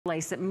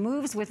lace that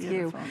moves with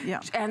you,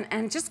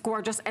 and just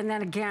gorgeous. And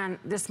then again,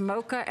 this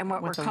mocha and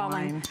what we're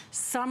calling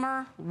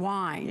summer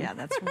wine. Yeah,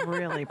 that's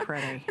really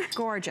pretty.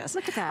 Gorgeous.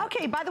 Look at that.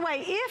 Okay, by the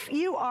way, if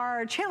you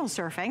are channel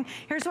surfing,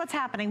 here's what's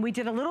happening. We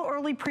did a little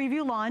early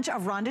preview launch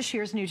of Rhonda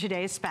Shear's new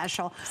Today's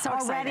Special. So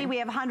already exciting. We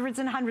have hundreds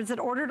and hundreds that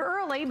ordered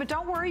early, but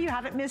don't worry, you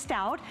haven't missed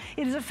out.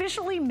 It is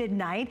officially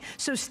midnight,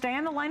 so stay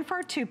on the line for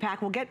our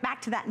 2-pack. We'll get back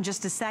to that in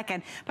just a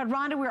second. But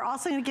Rhonda, we're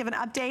also going to give an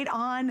update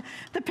on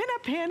the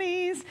pinup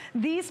panties.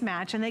 These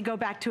match, and they go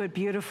back to it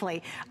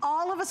beautifully.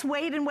 All of us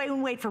wait and wait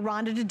and wait for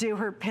Rhonda to do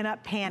her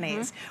pinup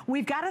panties.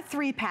 We've got a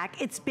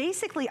 3-pack. It's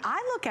basically,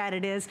 I look at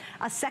it as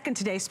a second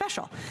Today's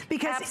Special,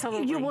 because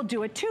you will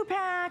do a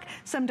 2-pack.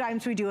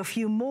 Sometimes we do a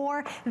few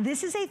more.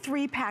 This is a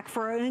 3-pack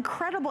for an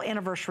incredible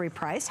anniversary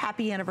price.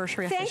 Happy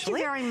anniversary officially. Thank you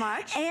very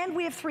much. And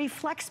we have 3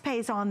 flex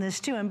pays on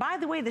this too. And by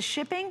the way, the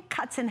shipping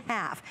cuts in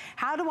half.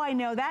 How do I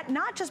know that?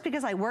 Not just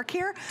because I work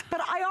here, but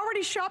I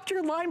already shopped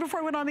your line before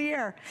I went on the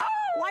air. Oh,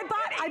 well,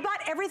 I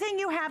bought everything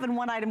you have in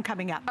one item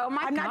coming up. Oh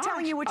my I'm not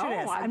telling you which it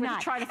is. I'm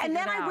not. And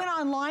then I went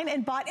online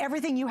and bought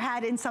everything you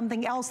had in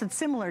something else that's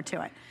similar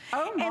to it.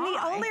 Oh my. And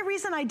the only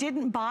reason I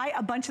didn't buy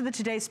a bunch of the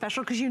Today's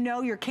Special, because you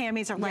know your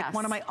camis are like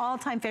one of my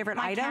all-time favorite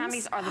items. My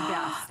camis are the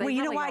best. Well,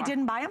 you know why I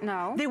didn't buy them?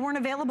 No. They weren't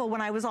available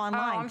when I was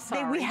online. Oh, I'm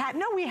sorry. We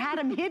had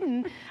them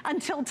hidden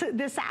until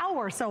this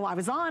hour, so I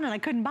was on and I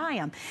couldn't buy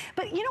them.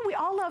 But you know, we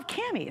all love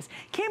camis.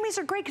 Camis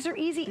are great because they're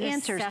easy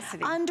answers.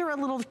 Under a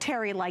little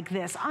terry like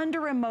this,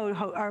 under a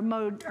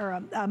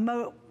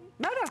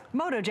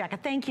moto jacket,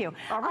 thank you.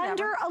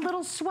 Under a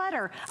little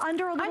sweater,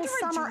 under a little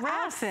summer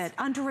outfit,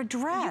 under a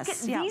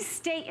dress. These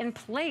stay in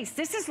place.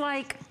 This is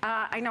like,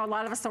 I know a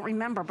lot of us don't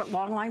remember, but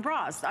long line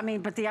bras. I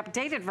mean, but the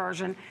updated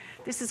version,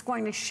 this is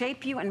going to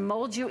shape you and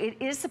mold you. It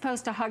is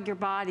supposed to hug your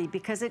body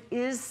because it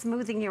is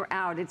smoothing you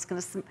out. It's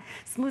going to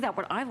smooth out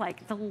what I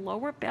like. The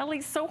lower belly,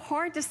 so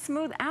hard to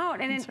smooth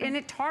out. And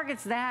it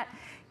targets that.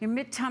 Your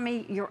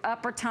mid-tummy, your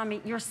upper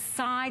tummy, your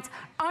sides,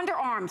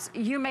 underarms.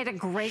 You made a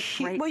great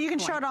well, you can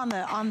show it on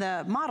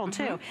the model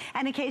too.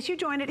 And in case you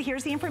joined it,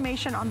 here's the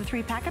information on the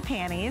 3-pack of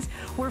panties.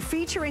 We're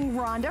featuring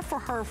Rhonda for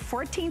her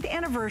 14th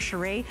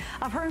anniversary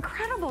of her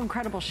incredible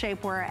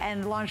shapewear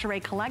and lingerie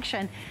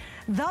collection.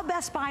 The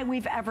best buy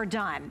we've ever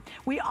done.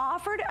 We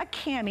offered a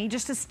cami,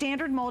 just a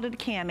standard molded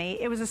cami.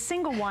 It was a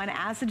single one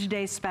as the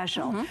Today's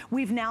Special.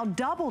 We've now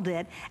doubled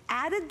it,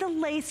 added the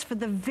lace for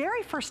the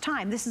very first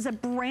time. This is a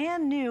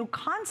brand new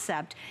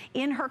concept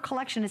in her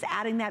collection, is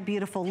adding that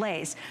beautiful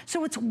lace.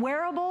 So it's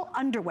wearable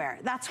underwear.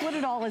 That's what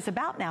it all is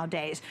about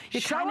nowadays.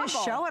 You kind of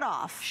show it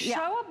off.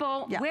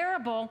 Showable,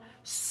 wearable,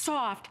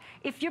 soft.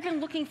 If you've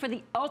been looking for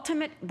the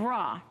ultimate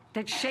bra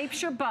that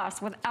shapes your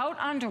bust without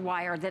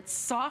underwire, that's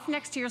soft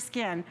next to your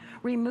skin,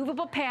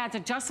 removable pads,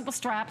 adjustable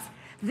straps,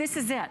 this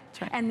is it.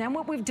 And then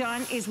what we've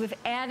done is we've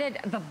added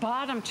the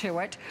bottom to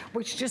it,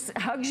 which just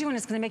hugs you and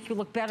it's gonna make you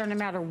look better no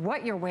matter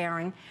what you're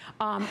wearing,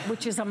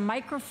 which is a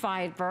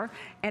microfiber,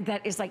 and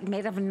that is like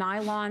made of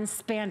nylon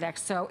spandex.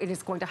 So it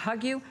is going to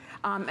hug you.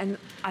 And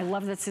I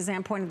love that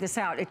Suzanne pointed this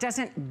out. It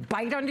doesn't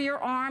bite under your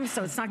arms,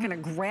 so it's not gonna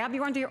grab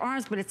you under your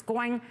arms, but it's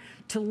going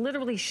to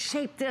literally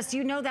shape this.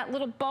 You know that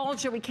little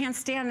bulge that we can't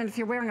stand, and if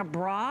you're wearing a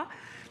bra,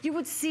 you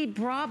would see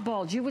bra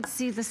bulge, you would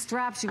see the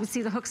straps, you would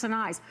see the hooks and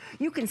eyes.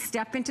 You can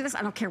step into this,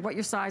 I don't care what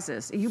your size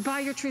is. You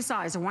buy your true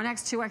size, a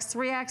 1X, 2X,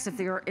 3X, if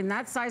you're in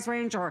that size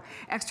range, or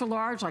extra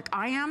large like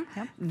I am,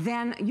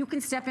 then you can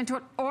step into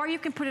it, or you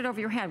can put it over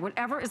your head,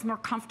 whatever is more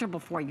comfortable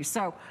for you.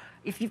 So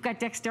if you've got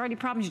dexterity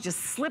problems, you just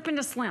slip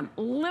into slim.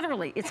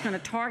 Literally, it's gonna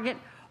target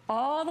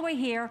all the way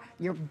here,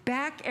 your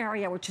back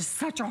area, which is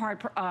such a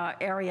hard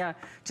area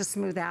to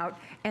smooth out.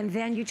 And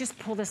then you just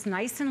pull this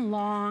nice and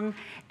long,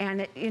 and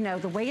it, you know,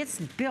 the way it's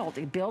built,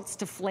 it builds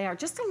to flare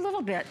just a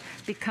little bit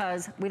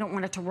because we don't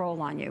want it to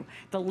roll on you.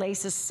 The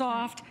lace is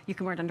soft, you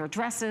can wear it under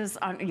dresses,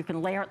 you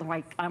can layer it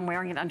like I'm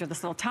wearing it under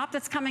this little top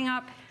that's coming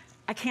up.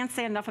 I can't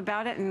say enough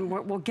about it, and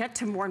we'll get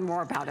to more and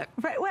more about it.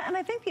 Right, well, and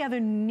I think the other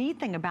neat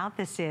thing about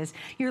this is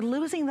you're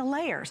losing the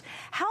layers.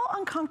 How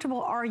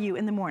uncomfortable are you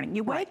in the morning?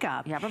 You wake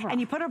up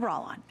and you put a bra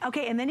on,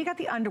 okay, and then you got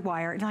the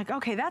underwire, and you're like,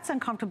 okay, that's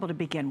uncomfortable to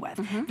begin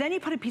with. Then you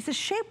put a piece of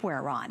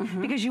shapewear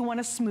on because you want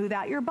to smooth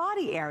out your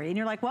body area, and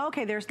you're like, well,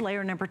 okay, there's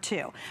layer number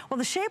 2. Well,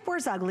 the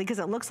shapewear's ugly because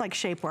it looks like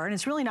shapewear, and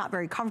it's really not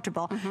very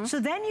comfortable. So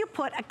then you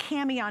put a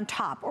cami on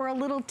top, or a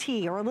little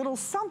tee, or a little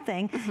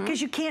something, because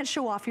you can't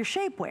show off your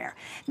shapewear.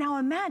 Now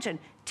imagine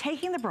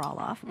taking the bra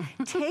off,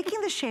 taking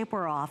the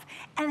shapewear off,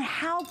 and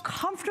how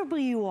comfortable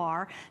you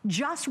are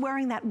just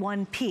wearing that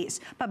one piece.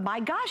 But my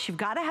gosh, you've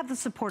got to have the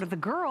support of the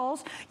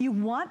girls. You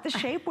want the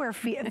shapewear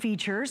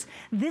features.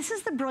 This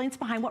is the brilliance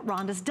behind what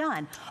Rhonda's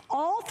done.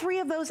 All 3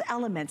 of those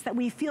elements that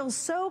we feel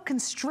so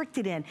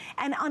constricted in,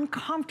 and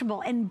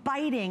uncomfortable, and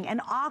biting,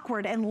 and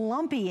awkward, and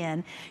lumpy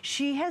in,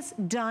 she has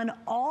done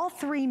all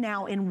 3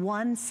 now in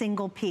one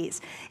single piece.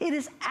 It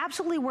is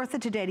absolutely worth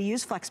it today to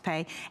use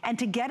FlexPay and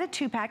to get a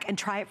 2-pack and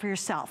try it for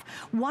yourself. itself.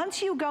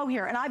 Once you go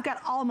here, and I've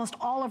got almost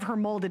all of her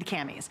molded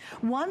camis.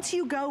 Once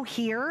you go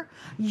here,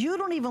 you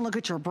don't even look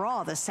at your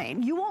bra the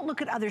same. You won't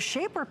look at other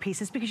shapewear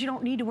pieces because you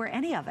don't need to wear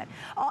any of it.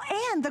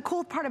 And the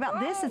cool part about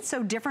this, it's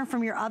so different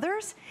from your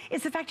others,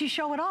 is the fact you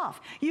show it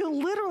off. You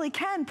literally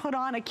can put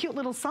on a cute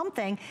little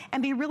something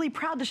and be really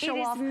proud to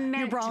show off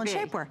your bra and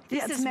shapewear.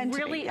 This is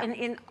really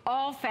in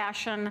all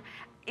fashion.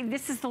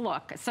 This is the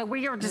look. So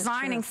we are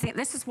designing,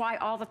 this is why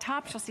all the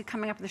tops you'll see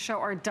coming up in the show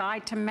are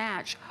dyed to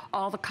match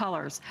all the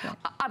colors. Yeah.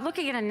 I'm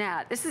looking at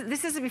Annette. This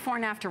is a before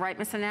and after, right,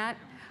 Miss Annette?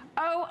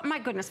 Oh my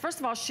goodness, first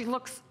of all, she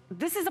looks,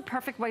 this is a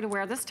perfect way to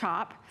wear this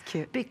top.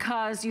 Cute.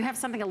 Because you have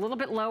something a little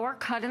bit lower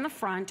cut in the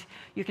front.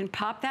 You can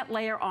pop that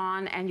layer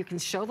on and you can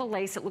show the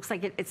lace. It looks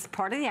like it's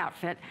part of the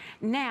outfit.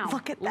 Now,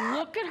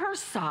 look at her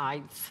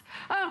sides.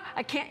 Oh,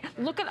 I can't,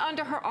 look at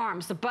under her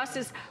arms. The bust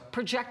is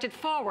projected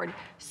forward.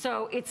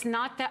 So it's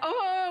not that,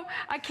 oh,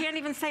 I can't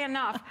even say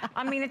enough.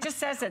 I mean, it just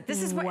says it.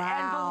 This is what,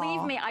 and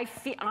believe me,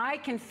 I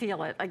can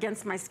feel it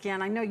against my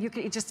skin. I know you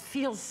can, it just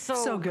feels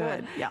so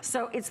good. Yeah.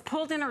 So it's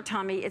pulled in her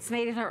tummy. It's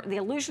made her, the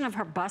illusion of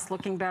her bust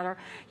looking better.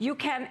 You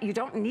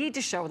don't need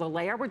to show the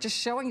layer. We're just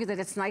showing you that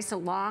it's nice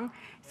and long.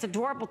 It's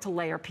adorable to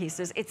layer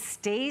pieces. It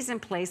stays in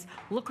place.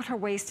 Look at her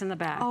waist in the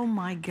back. Oh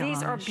my gosh.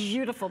 These are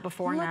beautiful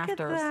before and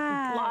afters.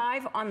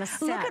 Live on the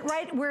set. Look at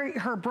right where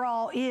her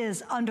bra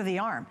is under the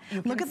arm.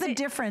 Look at the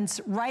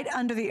difference right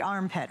under the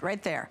armpit,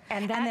 right there.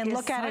 And then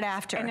look at it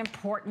after. An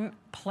important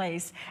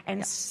place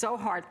and so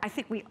hard. I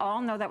think we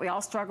all know that. We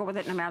all struggle with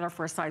it, no matter if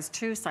we're size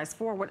 2, size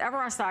 4, whatever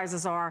our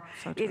sizes are.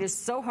 It is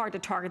so hard to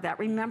target that.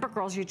 Remember,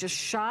 girls, you just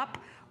shop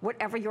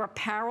whatever your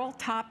apparel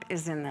top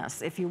is in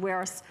this. If you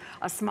wear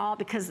a small,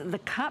 because the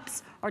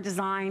cups are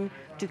designed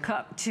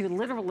to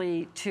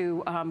literally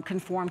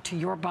conform to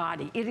your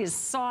body. It is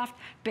soft,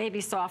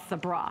 baby soft, the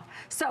bra.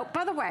 So,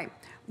 by the way,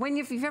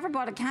 if you've ever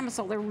bought a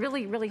camisole, they're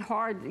really, really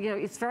hard. You know,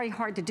 it's very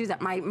hard to do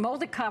that. My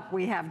molded cup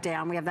we have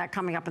down. We have that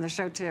coming up in the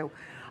show too.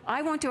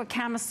 I won't do a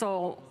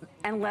camisole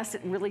unless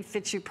it really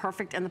fits you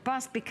perfect in the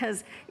bust,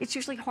 because it's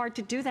usually hard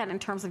to do that in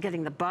terms of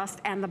getting the bust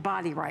and the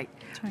body right.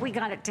 We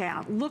got it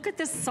down. Look at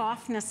this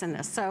softness in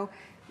this. So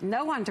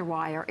no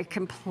underwire. It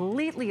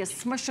completely is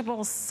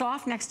smushable,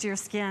 soft next to your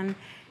skin.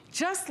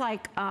 Just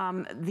like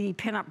the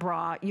pinup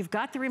bra, you've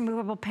got the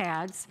removable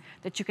pads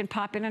that you can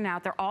pop in and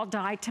out. They're all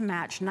dyed to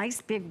match. Nice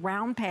big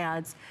round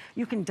pads.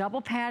 You can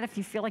double pad if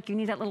you feel like you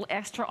need that little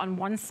extra on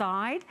one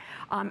side.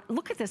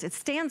 Look at this, it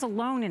stands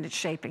alone in its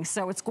shaping.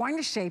 So it's going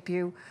to shape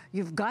you.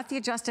 You've got the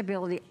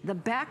adjustability. The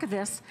back of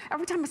this,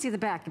 every time I see the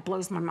back, it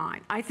blows my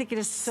mind. I think it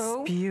is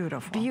so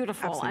beautiful.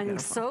 Beautiful and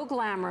so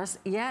glamorous,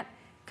 yet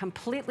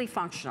completely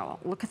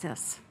functional. Look at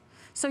this.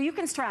 So you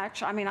can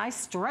stretch. I mean, I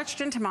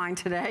stretched into mine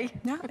today.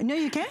 No,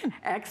 you can.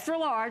 Extra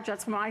large,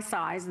 that's my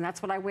size, and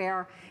that's what I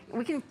wear.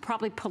 We can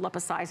probably pull up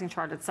a sizing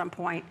chart at some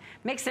point.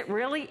 Makes it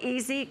really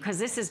easy, because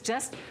this is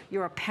just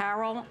your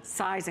apparel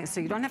sizing.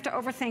 So you don't have to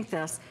overthink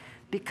this,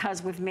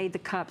 because we've made the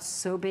cups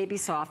so baby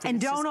soft. And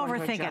don't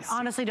overthink it.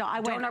 Honestly, don't.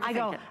 I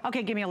go,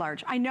 okay, give me a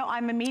large. I know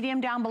I'm a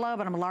medium down below,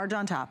 but I'm a large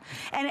on top.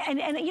 And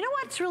you know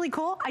what's really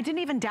cool? I didn't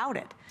even doubt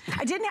it.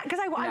 I didn't, because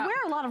I wear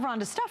a lot of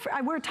Rhonda stuff.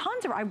 I wear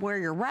tons of, I wear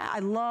your wrap. I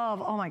love,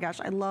 oh my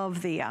gosh, I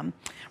love the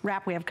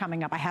wrap we have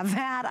coming up. I have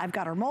that. I've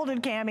got her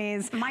molded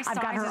camis.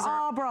 I've got her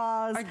all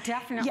bras. Are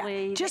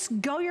definitely. Yeah, just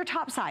go your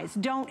top size.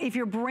 Don't, if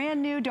you're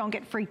brand new, don't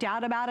get freaked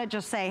out about it.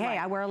 Just say, hey,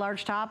 I wear a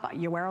large top.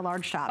 You wear a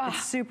large top.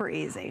 It's super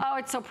easy. Oh,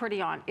 it's so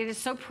pretty on. It is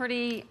so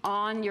pretty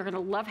on. You're gonna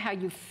love how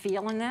you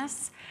feel in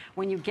this.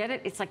 When you get it,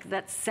 it's like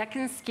that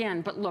second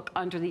skin, but look,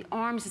 under the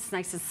arms, it's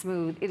nice and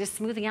smooth. It is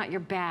smoothing out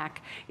your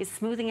back. It's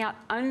smoothing out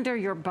under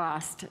your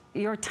bust,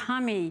 your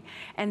tummy.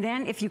 And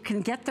then if you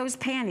can get those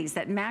panties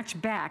that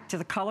match back to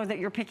the color that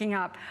you're picking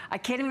up, I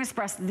can't even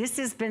express, this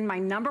has been my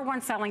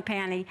 #1 selling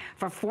panty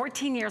for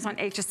 14 years on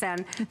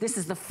HSN. This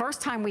is the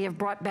first time we have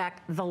brought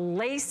back the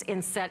lace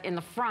inset in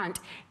the front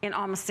in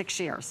almost 6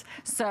 years.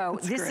 So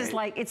this is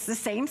like, it's the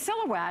same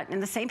silhouette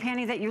and the same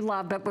panty that you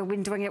love, but we've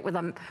been doing it with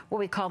what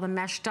we call the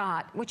mesh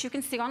dot, which you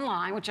can see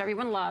online, which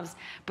everyone loves.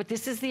 But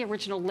this is the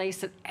original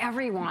lace that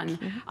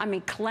everyone, I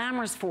mean,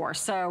 clamors for.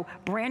 So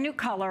brand new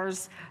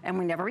colors, and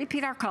we never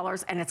repeat our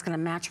colors, and it's gonna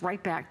match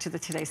right back to the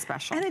Today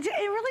Special. And it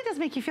really does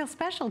make you feel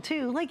special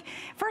too. Like,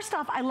 first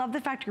off, I love the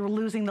fact you're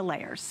losing the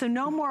layers. So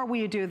no more will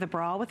you do the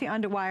bra with the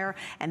underwire,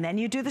 and then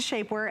you do the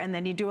shapewear, and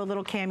then you do a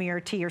little cami or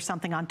tee or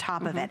something on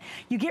top of it.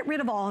 You get rid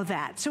of all of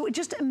that. So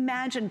just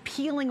imagine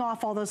peeling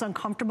off all those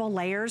uncomfortable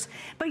layers,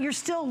 but you're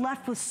still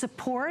left with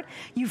support.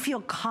 You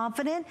feel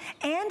confident,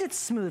 and it's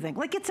smoothing.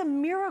 Like, it's a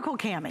miracle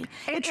cami.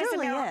 It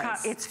truly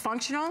is. It's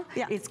functional.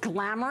 It's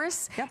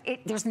glamorous.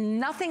 There's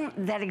nothing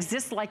that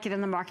exists like it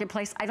in the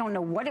marketplace. I don't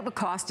know what it would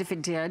cost if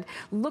it did.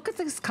 Look at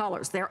these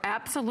colors. They're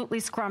absolutely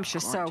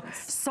scrumptious. So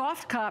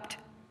soft cupped,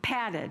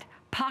 padded,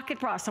 pocket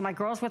bra, so my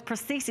girls with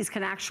prostheses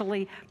can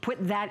actually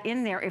put that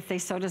in there if they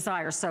so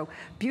desire. So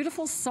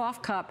beautiful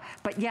soft cup,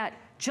 but yet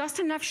just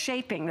enough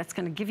shaping that's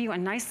gonna give you a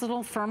nice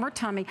little firmer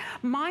tummy.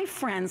 My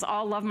friends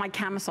all love my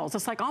camisoles.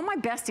 It's like all my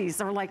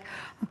besties are like,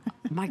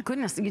 my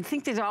goodness, you'd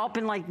think they'd all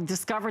been like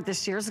discovered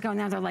this years ago.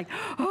 Now they're like,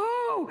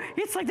 oh, woo,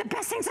 it's like the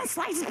best thing since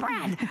sliced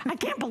bread. I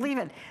can't believe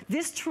it.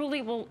 This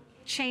truly will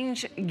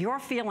change your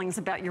feelings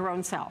about your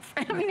own self.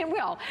 I mean, it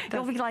will.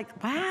 You'll be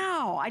like,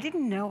 wow, I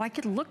didn't know I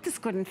could look this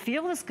good and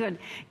feel this good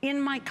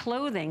in my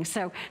clothing.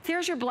 So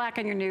there's your black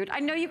and your nude. I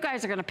know you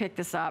guys are gonna pick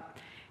this up.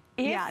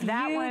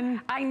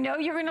 One. I know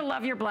you're gonna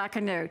love your black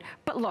and nude.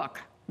 But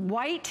look,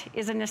 white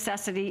is a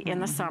necessity in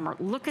the summer.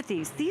 Look at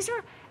these. These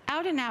are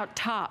out and out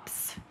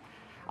tops.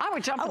 I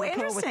would jump in the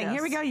pool with this.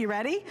 Here we go. You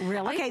ready?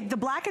 Really? Okay, the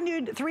black and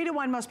nude,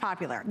 3-to-1 most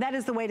popular. That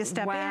is the way to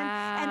step in.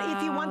 And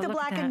if you want the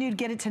black and nude,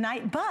 get it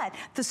tonight. But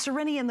the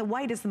Serenity and the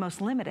white is the most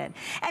limited.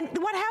 And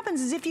what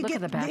happens is if you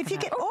get,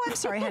 oh, I'm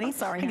sorry, honey.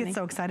 Sorry, I get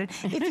so excited.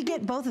 If you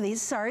get both of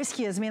these, sorry,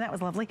 excuse me, that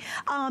was lovely.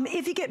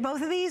 If you get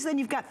both of these, then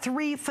you've got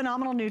 3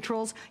 phenomenal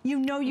neutrals. You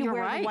know you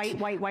wear the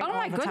white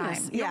all the time.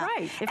 You're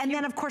right. And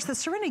then of course the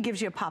Serenity gives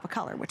you a pop of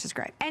color, which is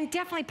great. And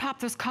definitely pop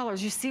those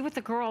colors. You see what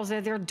the girls,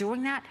 they're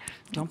doing that.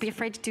 Don't be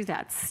afraid to do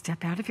that.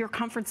 Step out of your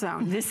comfort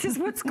zone. This is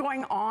what's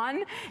going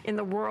on in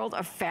the world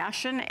of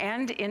fashion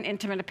and in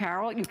intimate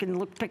apparel. You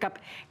can pick up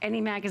any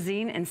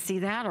magazine and see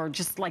that, or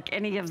just like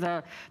any of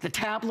the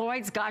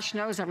tabloids. Gosh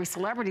knows every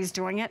celebrity's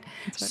doing it.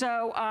 Right.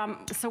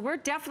 So we're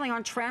definitely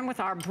on trend with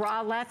our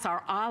bralettes,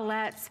 our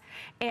alettes,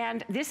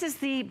 and this is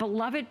the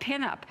beloved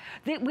pinup.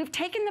 We've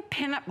taken the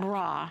pinup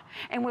bra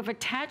and we've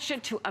attached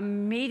it to a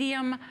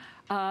medium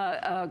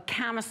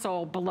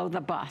camisole below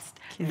the bust.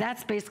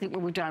 That's basically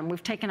what we've done.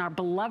 We've taken our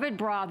beloved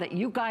bra that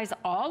you guys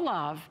all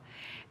love,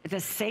 the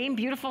same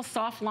beautiful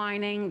soft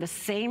lining, the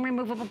same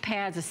removable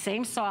pads, the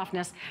same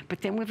softness,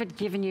 but then we've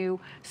given you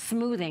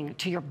smoothing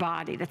to your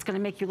body. That's gonna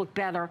make you look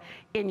better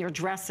in your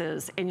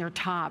dresses, in your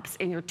tops,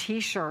 in your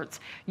t-shirts.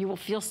 You will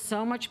feel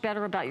so much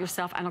better about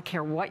yourself. I don't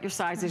care what your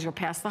size is, you'll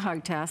pass the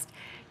hug test.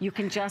 You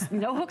can just,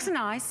 no hooks and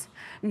eyes,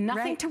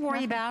 nothing to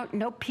worry about,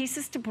 no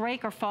pieces to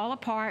break or fall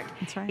apart.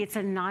 That's right. It's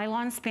a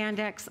nylon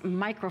spandex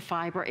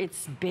microfiber.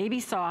 It's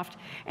baby soft.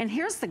 And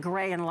here's the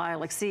gray and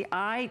lilac. See,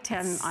 I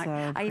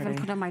even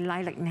put on my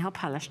lilac nail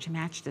polish to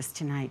match this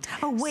tonight.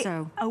 Oh, wait.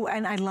 Oh,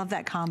 and I love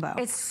that combo.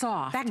 It's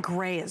soft. That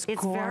gray is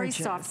gorgeous. It's very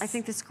soft. I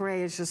think this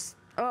gray is just,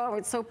 oh,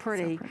 it's so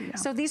pretty.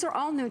 So these are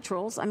all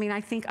neutrals. I mean, I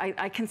think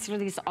I consider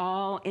these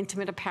all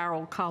intimate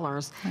apparel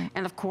colors. Right.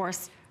 And of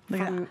course,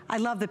 I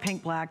love the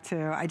pink black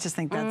too. I just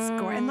think that's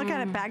gorgeous. And look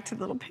at it, back to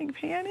the little pink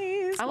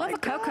panties. I love the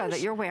cocoa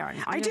that you're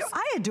wearing. I do.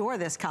 I adore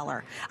this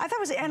color. I thought it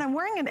was, and I'm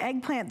wearing an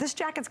eggplant. This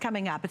jacket's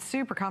coming up. It's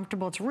super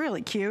comfortable. It's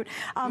really cute.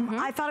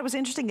 I thought it was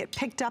interesting. It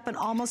picked up and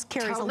almost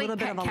carries a little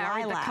bit of a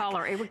lilac. The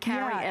color. It would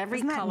carry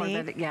every color.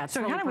 It's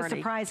so it kind of was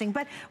surprising.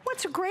 But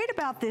what's great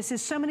about this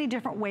is so many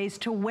different ways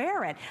to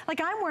wear it. Like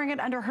I'm wearing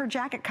it under her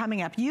jacket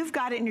coming up. You've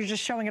got it and you're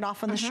just showing it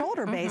off on the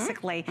shoulder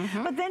basically.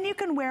 But then you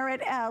can wear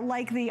it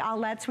like the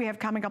alettes we have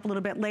coming up a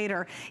little bit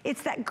later.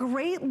 It's that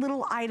great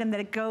little item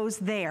that it goes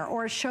there,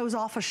 or it shows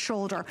off a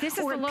shoulder,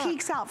 or it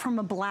peeks out from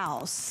a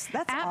blouse.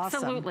 That's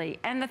awesome. Absolutely.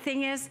 And the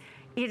thing is,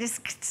 it is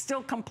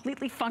still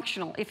completely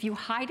functional. If you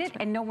hide it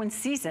and no one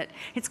sees it,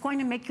 it's going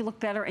to make you look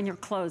better in your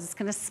clothes. It's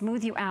going to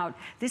smooth you out.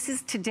 This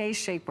is today's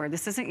shapewear.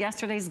 This isn't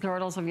yesterday's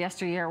girdles of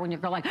yesteryear when you're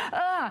going,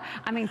 ah.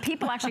 I mean,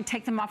 people actually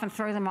take them off and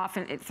throw them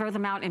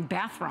out in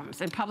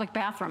bathrooms, in public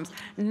bathrooms.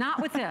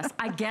 Not with this.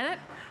 I get it.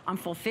 I'm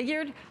full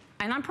figured.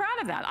 And I'm proud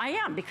of that. I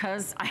am,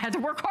 because I had to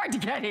work hard to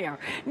get here.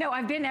 No,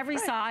 I've been every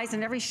size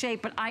and every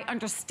shape, but I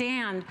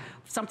understand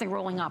something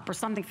rolling up or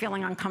something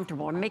feeling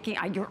uncomfortable or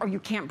or you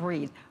can't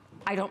breathe.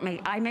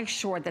 I make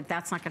sure that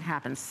that's not gonna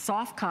happen.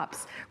 Soft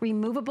cups,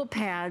 removable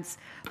pads,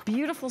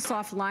 beautiful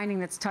soft lining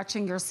that's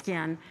touching your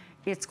skin.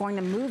 It's going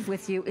to move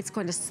with you. It's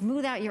going to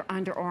smooth out your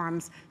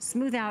underarms,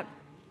 smooth out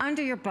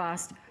under your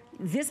bust,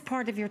 this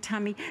part of your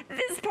tummy,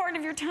 this part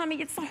of your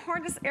tummy. It's the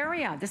hardest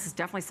area. This is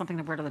definitely something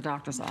to wear to the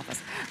doctor's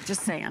office.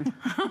 Just saying.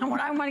 When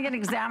I want to get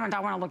examined, I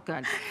want to look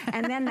good.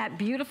 And then that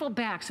beautiful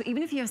back. So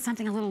even if you have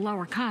something a little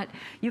lower cut,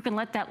 you can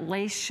let that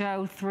lace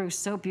show through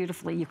so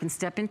beautifully. You can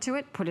step into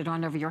it, put it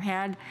on over your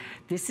head.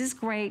 This is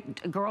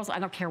great. Girls, I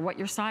don't care what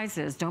your size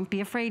is. Don't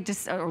be afraid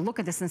to or look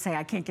at this and say,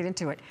 I can't get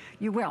into it.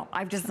 You will.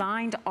 I've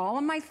designed all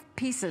of my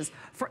pieces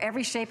for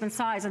every shape and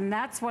size, and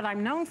that's what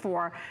I'm known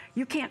for.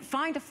 You can't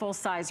find a full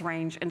size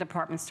range in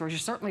department stores. You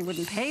certainly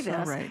wouldn't pay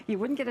this. You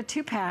wouldn't get a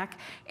 2-pack,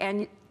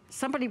 and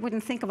somebody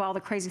wouldn't think of all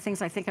the crazy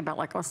things I think about,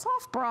 like a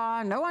soft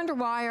bra, no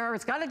underwire,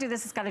 it's gotta do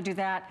this, it's gotta do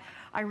that.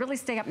 I really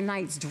stay up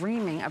nights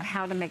dreaming of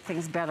how to make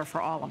things better for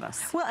all of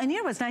us. Well, and you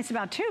know what's nice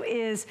about too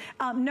is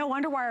no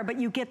underwire, but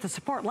you get the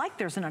support like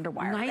there's an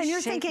underwire. Nice, and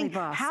you're thinking,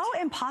 bust. how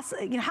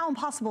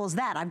impossible is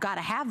that? I've got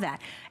to have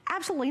that.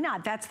 Absolutely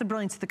not. That's the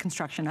brilliance of the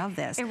construction of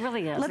this. It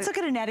really is. Let's look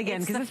at Annette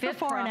again, because this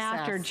before process. and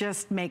after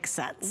just makes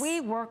sense.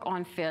 We work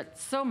on fit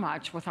so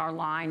much with our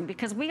line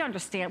because we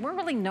understand, we're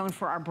really known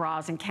for our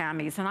bras and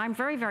camis, and I'm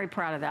very, very very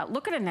proud of that.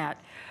 Look at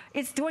Annette.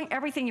 It's doing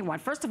everything you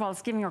want. First of all,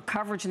 it's giving her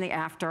coverage in the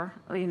after,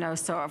 you know,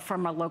 so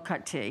from a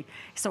low-cut tee.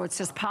 So it's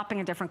just popping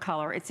a different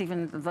color. It's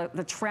even,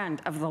 the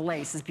trend of the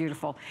lace is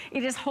beautiful.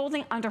 It is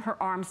holding under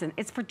her arms in.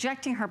 It's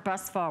projecting her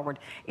bust forward.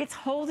 It's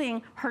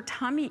holding her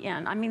tummy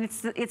in. I mean,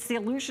 it's the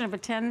illusion of a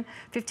 10,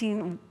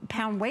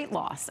 15-pound weight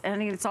loss. I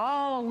mean, it's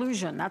all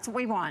illusion. That's what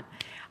we want.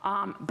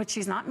 But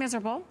she's not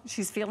miserable.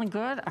 She's feeling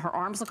good. Her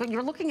arms look good.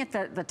 You're looking at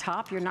the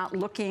top. You're not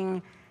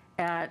looking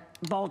at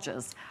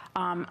bulges.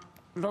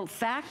 The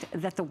fact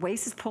that the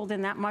waist is pulled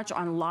in that much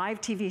on live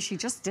TV, she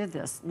just did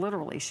this,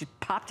 literally. She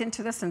popped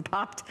into this and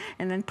popped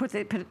and then put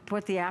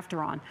the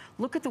after on.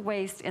 Look at the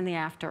waist in the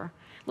after.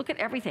 Look at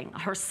everything.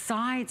 Her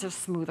sides are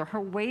smoother.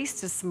 Her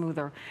waist is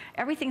smoother.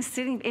 Everything's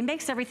sitting, it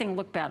makes everything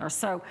look better.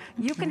 So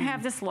you can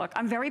have this look.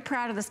 I'm very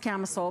proud of this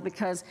camisole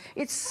because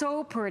it's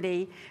so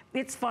pretty.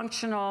 It's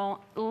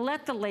functional.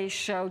 Let the lace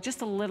show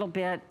just a little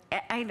bit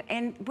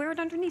and wear it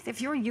underneath.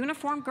 If you're a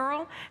uniform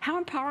girl, how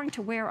empowering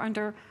to wear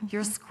under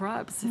your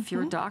scrubs. If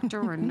you're a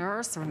doctor or a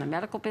nurse or in the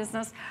medical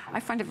business, I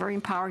find it very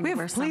empowering to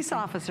wear something. We have a police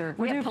officer.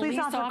 We have a police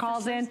officer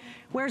calls in,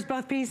 wears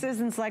both pieces,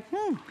 and it's like,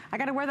 I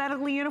got to wear that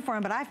ugly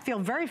uniform, but I feel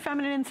very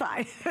feminine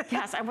inside.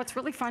 Yes, and what's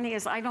really funny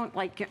is I don't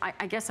like,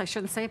 I guess I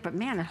shouldn't say it, but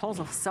man, it holds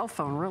a cell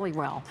phone really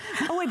well.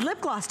 Oh, and lip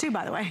gloss too,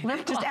 by the way.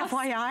 Lip gloss. Just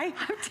FYI.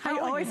 I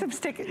always have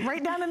stick it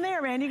right down in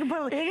there, man. You can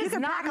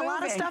pack a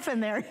lot of stuff in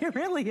there. It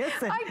really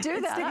isn't. I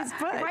do that.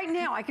 Right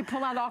now, I could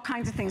pull out all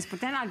kinds of things, but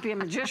then I'd be a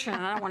magician,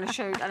 and I don't want to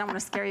show you, I don't want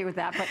to scare you with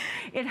that, but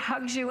it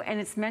hugs you, and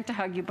it's meant to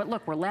hug you. But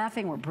look, we're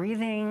laughing, we're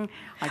breathing.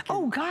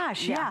 Oh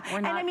gosh, yeah.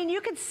 And I mean,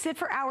 you could sit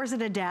for hours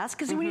at a desk,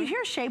 because when you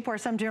hear shapewear,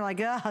 sometimes you're like,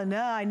 oh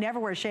no, I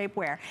never wear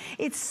shapewear.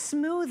 It's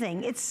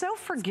smoothing. It's so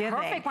forgiving.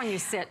 It's perfect when you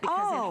sit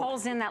because it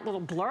holds in that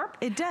little blurb.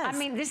 It does. I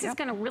mean, this is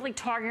going to really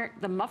target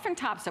the muffin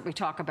tops that we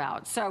talk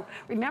about. So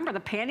remember, the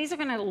panties are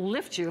going to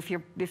lift you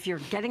if you're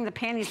getting the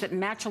panties that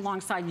match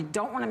alongside. You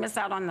don't want to miss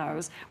out on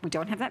those. We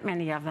don't have that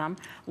many of them.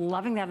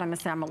 Loving that on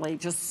Miss Emily.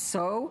 Just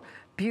so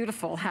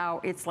beautiful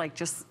how it's like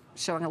just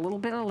showing a little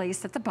bit of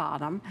lace at the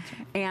bottom,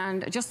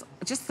 and just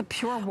the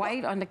pure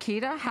white on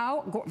Nikita.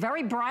 How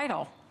very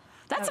bridal.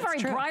 That's a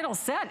very bridal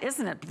set,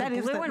 isn't it? That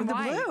is blue and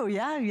white. The blue,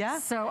 yeah.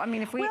 So, I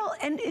mean, if we... Well,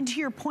 and to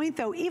your point,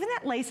 though, even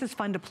that lace is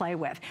fun to play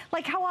with.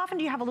 Like, how often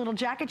do you have a little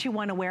jacket you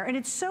want to wear, and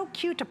it's so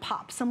cute to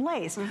pop some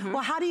lace?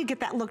 Well, how do you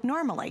get that look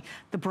normally?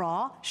 The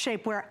bra,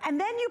 shapewear, and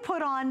then you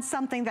put on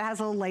something that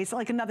has a little lace,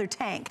 like another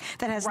tank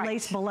that has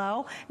lace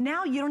below.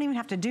 Now, you don't even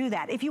have to do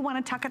that. If you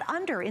want to tuck it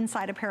under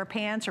inside a pair of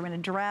pants or in a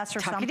dress or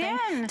something. Tuck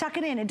it in. Tuck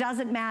it in. It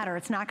doesn't matter.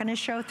 It's not going to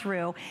show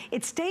through.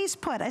 It stays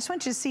put. I just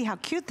want you to see how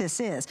cute this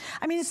is.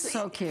 I mean, it's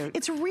so cute.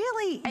 It's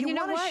really, you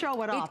want to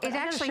show it off. It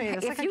actually,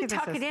 if you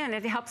tuck it in,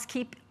 it helps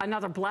keep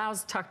another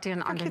blouse tucked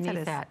in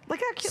underneath that. Look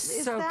how cute.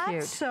 Is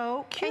that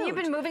so cute? And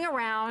you've been moving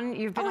around.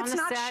 You've been on the set.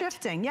 It's not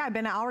shifting. Yeah, I've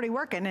been already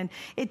working, and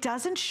it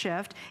doesn't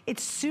shift.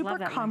 It's super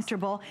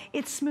comfortable.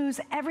 It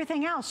smooths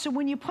everything else. So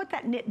when you put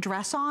that knit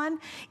dress on,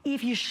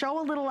 if you show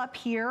a little up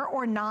here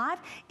or not,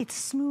 it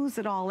smooths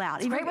it all out.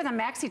 It's great with a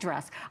maxi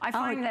dress. I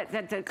find that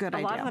a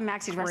lot of the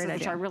maxi dresses,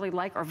 which I really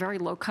like, are very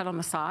low cut on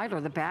the side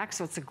or the back,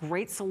 so it's a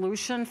great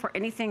solution for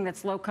anything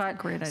that's low cut.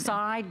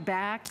 Side,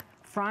 back,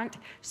 front.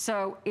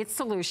 So it's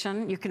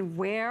solution. You can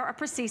wear a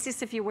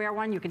prosthesis if you wear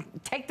one. You can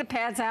take the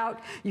pads out.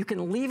 You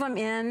can leave them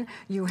in.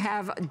 You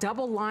have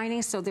double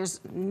lining, so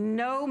there's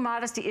no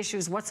modesty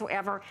issues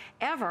whatsoever.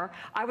 Ever,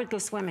 I would go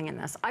swimming in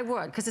this. I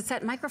would, because it's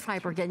that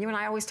microfiber again. You and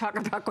I always talk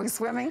about going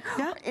swimming.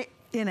 Yeah.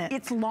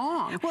 It's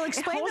long. Well,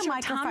 explain the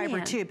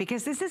microfiber too,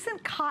 because this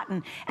isn't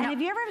cotton. And if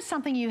you ever have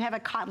something you have a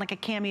cotton, like a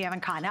cami you have in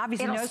cotton,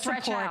 obviously no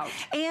support,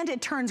 and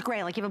it turns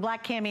gray. Like you have a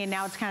black cami and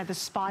now it's kind of the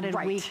spotted,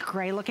 weak,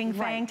 gray looking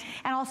thing.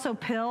 And also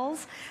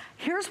pills.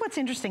 Here's what's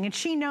interesting, and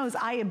she knows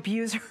I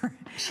abuse her.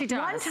 She does.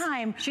 One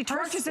time, she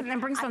tortures it and then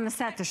brings it on the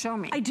set to show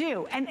me. I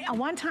do, and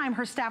one time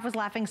her staff was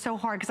laughing so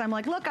hard because I'm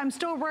like, look, I'm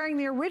still wearing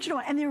the original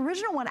one, and the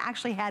original one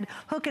actually had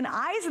hook and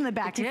eyes in the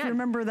back. If you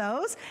remember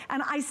those,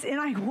 and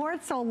I wore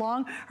it so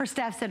long. Her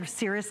staff said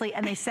seriously,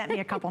 and they sent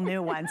me a couple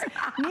new ones.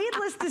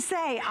 Needless to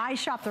say, I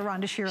shop the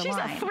Rhonda Shear line. She's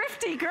a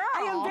thrifty girl.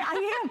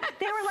 I am.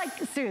 They were like,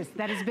 Suze,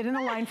 that has been in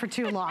the line for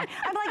too long.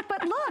 I'm like,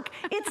 but look,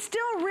 it's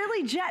still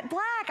really jet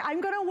black. I'm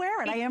going to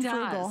wear it. I am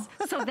frugal.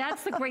 So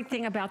that's the great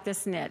thing about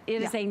this knit.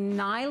 It is a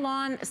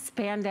nylon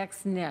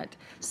spandex knit.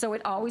 So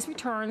it always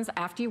returns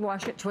after you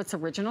wash it to its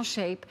original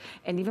shape.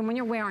 And even when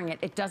you're wearing it,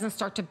 it doesn't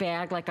start to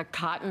bag like a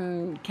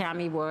cotton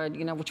cami would,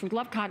 you know, which we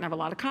love cotton, I have a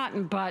lot of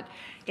cotton, but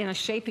in a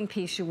shaping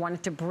piece, you want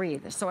it to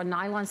breathe. So a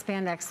nylon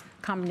spandex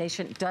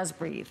combination does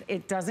breathe.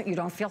 It doesn't, you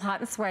don't feel hot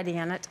and sweaty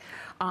in it.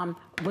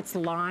 what's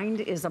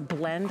lined is a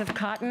blend of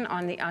cotton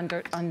on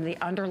the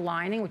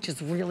underlining, which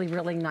is really,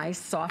 really nice,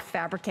 soft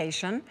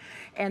fabrication.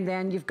 And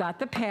then you've got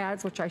the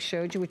pads, which I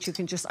showed you, which you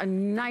can just, a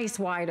nice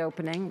wide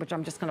opening, which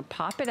I'm just gonna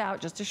pop it out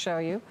just to show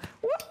you.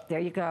 Whoop, there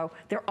you go.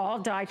 They're all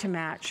dyed to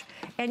match.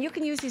 And you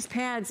can use these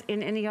pads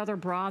in any other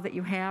bra that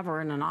you have,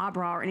 or in an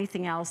bra or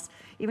anything else,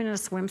 even in a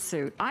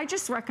swimsuit. I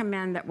just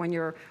recommend that when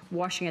you're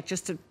washing it,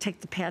 just to take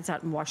the pads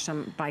out and wash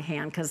them by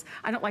hand, because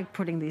I don't like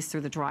putting these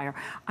through the dryer.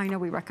 I know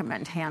we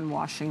recommend hand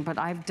washing, but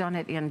I've done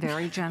it in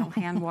very gentle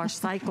hand wash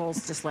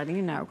cycles, just letting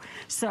you know.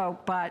 So,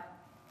 but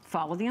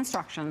follow the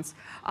instructions.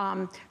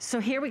 So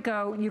here we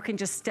go. You can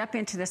just step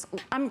into this.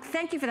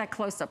 Thank you for that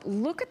close-up.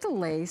 Look at the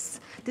lace,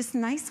 this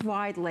nice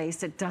wide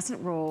lace. It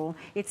doesn't roll.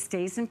 It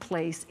stays in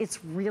place.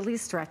 It's really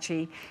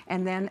stretchy.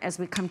 And then as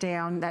we come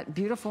down, that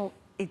beautiful,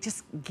 it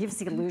just gives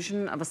the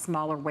illusion of a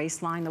smaller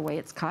waistline the way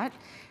it's cut.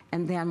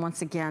 And then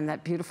once again,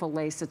 that beautiful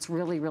lace, it's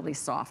really, really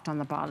soft on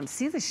the bottom.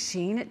 See the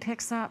sheen it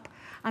picks up?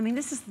 I mean,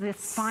 this is the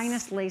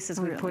finest laces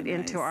we put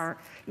into our,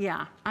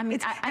 yeah. I mean,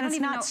 I don't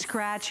even know. It's not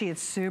scratchy,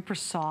 it's super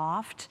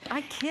soft.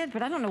 I kid,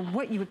 but I don't know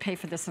what you would pay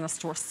for this in a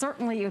store.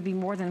 Certainly it would be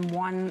more than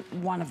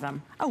one of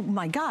them. Oh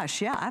my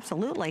gosh, yeah,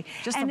 absolutely.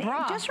 Just a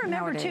bra just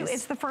remember too,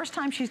 it's the first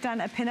time she's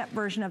done a pinup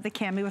version of the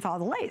cami with all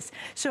the lace.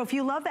 So if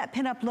you love that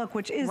pinup look,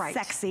 which is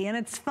sexy and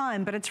it's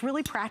fun, but it's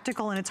really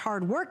practical and it's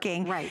hard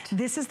working,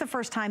 this is the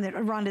first time that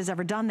Rhonda's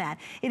ever done that.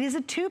 It is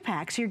a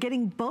 2-pack, so you're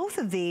getting both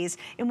of these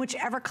in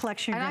whichever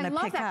collection you're gonna pick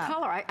up. And I love that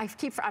color.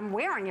 I'm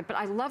wearing it, but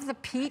I love the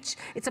peach.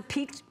 It's a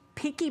peachy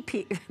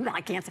pink,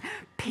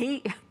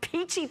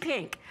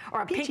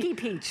 or a pinky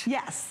peach.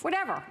 Yes.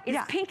 Whatever. It's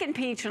pink and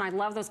peach, and I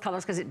love those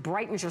colors because it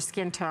brightens your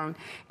skin tone.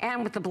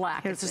 And with the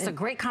black, it's just a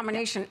great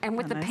combination. And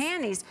with the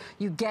panties,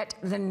 you get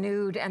the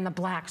nude and the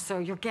black. So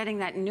you're getting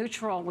that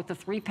neutral with the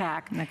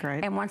 3-pack. Isn't that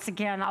great? And once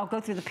again, I'll go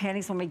through the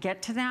panties when we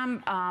get to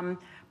them.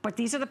 But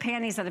these are the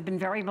panties that have been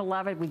very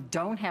beloved. We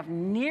don't have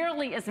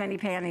nearly as many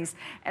panties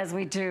as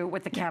we do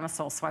with the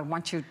camisoles, so I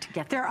want you to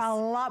get They're a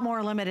lot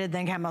more limited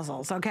than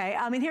camisoles, okay?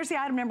 I mean, here's the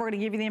item number. We're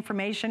gonna give you the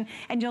information,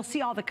 and you'll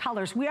see all the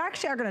colors. We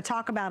actually are gonna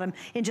talk about them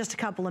in just a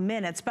couple of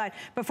minutes, but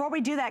before we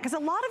do that, because a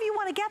lot of you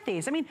wanna get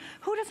these. I mean,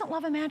 who doesn't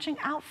love a matching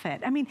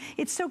outfit? I mean,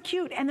 it's so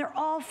cute, and they're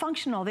all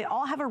functional. They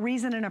all have a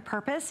reason and a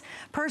purpose.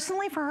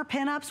 Personally, for her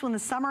pinups, when the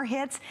summer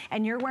hits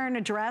and you're wearing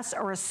a dress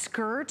or a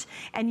skirt,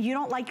 and you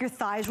don't like your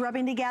thighs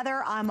rubbing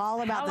together, I'm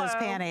all about those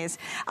panties.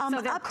 So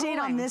update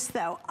on this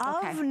though.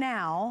 Of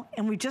now,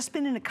 and we've just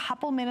been in a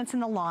couple minutes in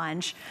the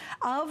launch,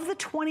 of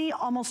the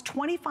almost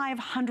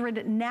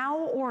 2,500 now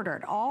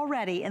ordered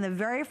already in the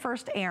very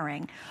first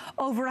airing,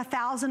 over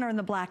 1,000 are in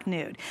the black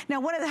nude.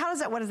 Now, what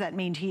does that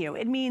mean to you?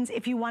 It means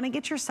if you want to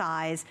get your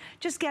size,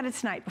 just get it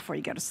tonight before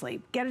you go to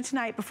sleep. Get it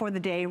tonight before the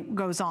day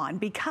goes on,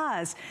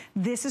 because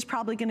this is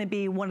probably going to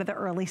be one of the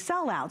early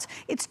sellouts.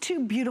 It's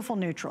 2 beautiful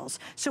neutrals.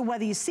 So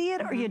whether you see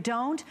it or you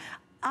don't,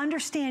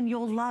 understand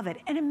you'll love it.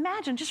 And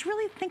imagine, just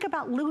really think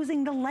about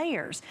losing the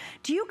layers.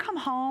 Do you come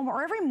home,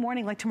 or every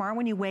morning, like tomorrow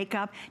when you wake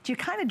up, do you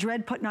kind of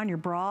dread putting on your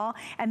bra,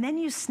 and then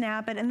you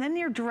snap it, and then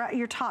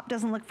your top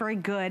doesn't look very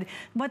good,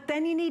 but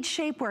then you need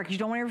shapewear because you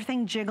don't want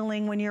everything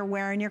jiggling when you're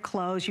wearing your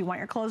clothes. You want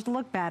your clothes to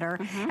look better.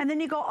 And then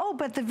you go, oh,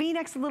 but the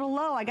V-neck's a little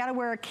low. I gotta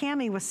wear a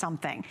cami with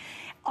something.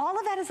 All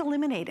of that is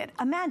eliminated.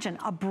 Imagine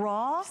a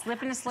bra.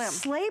 Slip and a slim.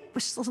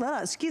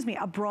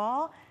 A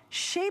bra,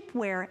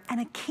 shapewear,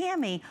 and a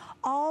cami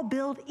all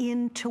built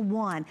into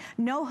one.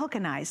 No hook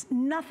and eyes,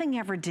 nothing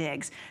ever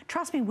digs.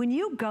 Trust me, when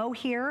you go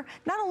here,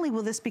 not only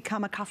will this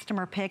become a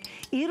customer pick,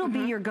 it'll be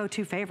your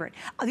go-to favorite.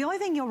 The only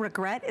thing you'll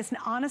regret is,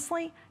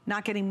 honestly,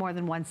 not getting more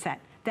than 1 set.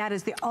 That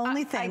is the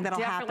only thing that'll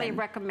happen. I definitely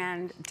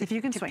recommend if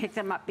you can pick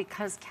them up,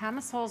 because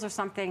camisoles are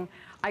something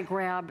I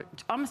grab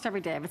almost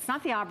every day. If it's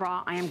not the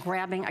bra, I am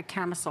grabbing a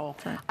camisole.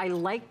 Right. I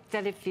like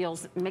that it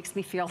makes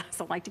me feel,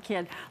 as a like a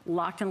kid,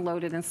 locked and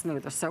loaded and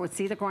smoother. So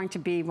it's either going to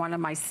be one of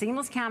my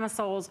seamless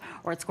camisoles,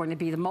 or it's going to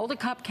be the molded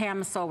cup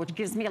camisole, which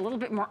gives me a little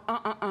bit more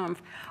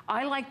oomph.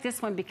 I like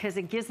this one because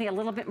it gives me a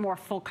little bit more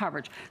full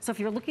coverage. So if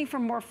you're looking for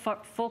more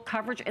full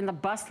coverage in the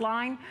bust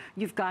line,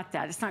 you've got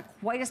that. It's not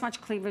quite as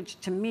much cleavage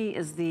to me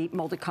as the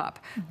molded cup,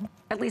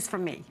 at least for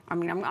me. I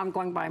mean, I'm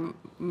going by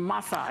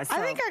my size. So.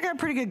 I think I got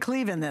pretty good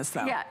cleave in this,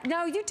 though. Yeah,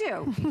 no, you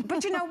do.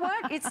 But you know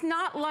what? It's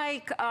not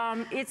like,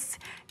 it's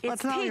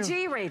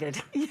PG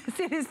rated. Yes,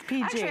 it is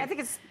PG. Actually, I think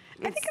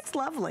it's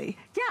lovely.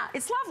 Yeah,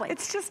 it's lovely.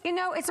 It's just, you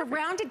know, it's a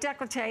rounded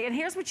décolleté, and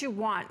here's what you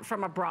want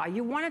from a bra.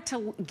 You want it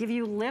to give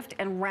you lift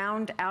and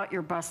round out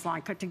your bust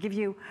line, to give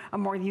you a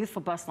more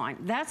youthful bust line.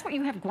 That's what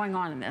you have going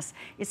on in this.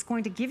 It's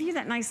going to give you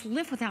that nice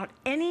lift without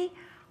any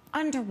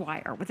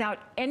underwire, without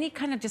any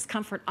kind of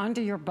discomfort under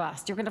your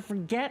bust. You're gonna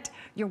forget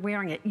you're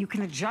wearing it. You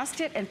can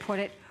adjust it and put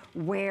it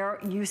where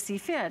you see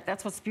fit.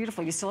 That's what's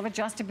beautiful. You still have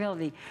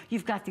adjustability.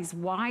 You've got these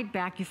wide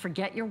back. You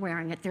forget you're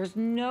wearing it. There's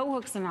no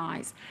hooks and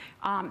eyes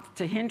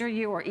to hinder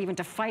you or even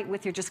to fight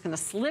with. You're just gonna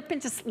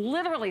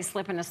literally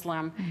slip into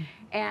slim.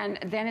 And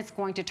then it's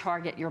going to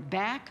target your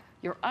back,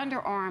 your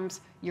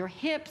underarms, your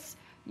hips,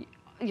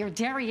 your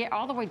derriere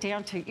all the way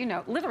down to, you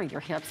know, literally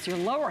your hips, your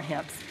lower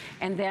hips,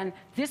 and then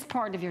this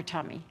part of your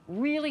tummy.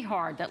 Really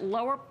hard, that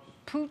lower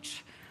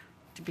pooch,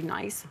 to be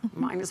nice.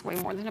 Mine is way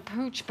more than a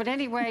pooch. But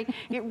anyway,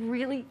 it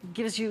really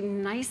gives you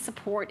nice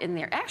support in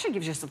there. It actually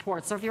gives you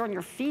support. So if you're on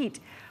your feet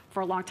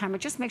for a long time,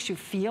 it just makes you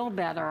feel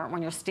better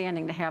when you're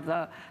standing to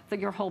have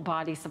your whole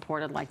body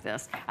supported like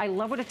this. I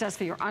love what it does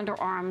for your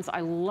underarms. I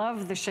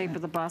love the shape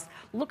of the bust.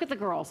 Look at the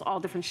girls, all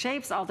different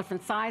shapes, all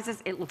different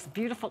sizes. It looks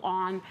beautiful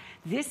on.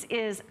 This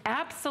is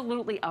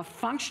absolutely a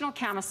functional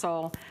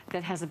camisole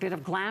that has a bit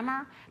of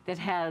glamour, that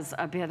has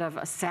a bit of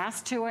a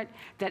sass to it,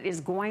 that is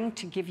going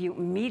to give you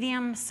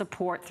medium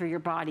support through your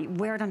body.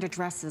 Wear it under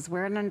dresses,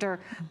 wear it under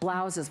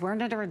blouses, wear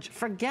it under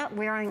forget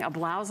wearing a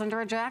blouse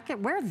under a jacket,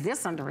 wear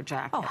this under a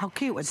jacket. Oh, how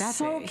cute would that be?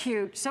 So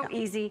cute, so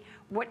easy,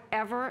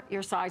 whatever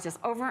your size is,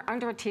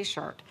 under a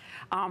t-shirt.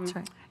 That's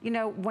right. You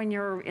know, when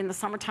you're in the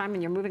summertime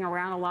and you're moving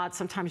around a lot,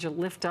 sometimes you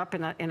lift up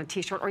in a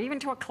t-shirt, or even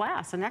to a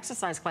class, an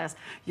exercise class,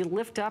 you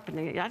lift up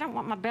and I don't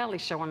want my belly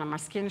showing or my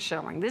skin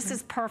showing. This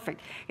is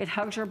perfect. It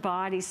hugs your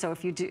body, so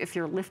if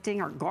you're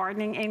lifting or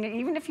gardening, and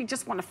even if you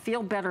just want to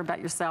feel better about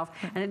yourself,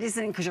 and it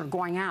isn't because you're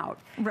going out.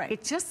 Right.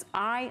 It's just,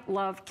 I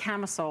love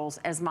camisoles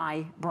as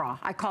my bra.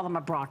 I call them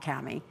a bra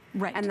cami.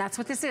 Right. And that's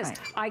what this is. Right.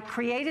 I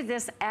created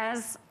this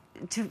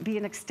to be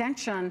an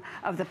extension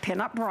of the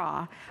pinup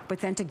bra, but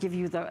then to give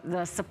you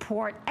the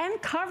support and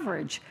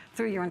coverage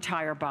through your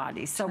entire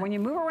body. So when you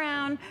move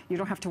around, you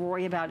don't have to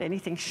worry about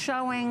anything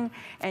showing,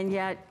 and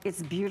yet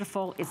it's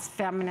beautiful, it's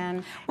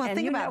feminine. Well, and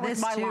think you about know this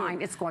with my too.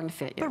 line, it's going to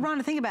fit you. But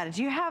Rhonda, think about it.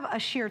 Do you have a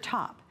sheer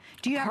top?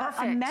 Do you have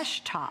a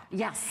mesh top?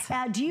 Yes.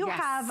 Do you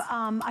have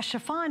a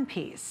chiffon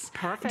piece?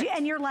 Perfect.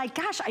 And you're like,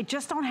 gosh, I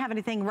just don't have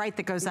anything right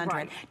that goes under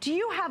it. Do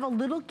you have a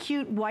little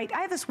cute white,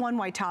 I have this one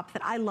white top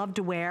that I love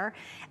to wear.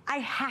 I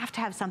have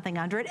to have something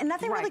under it, and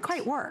nothing really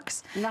quite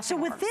works. Nothing so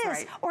with works,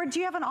 this, or do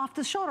you have an off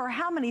the shoulder?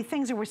 How many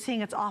things are we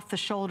seeing it's off the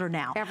shoulder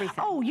now?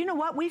 Everything. Oh, you know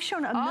what? We've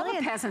shown a million. All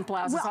the peasant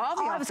blouses, all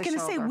the I was going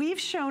to say, we've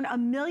shown a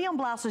million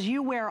blouses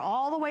you wear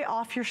all the way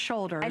off your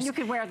shoulders. And you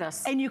could wear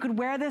this. And you could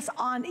wear this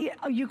on,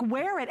 you could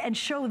wear it and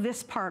show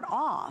this part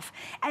off.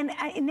 And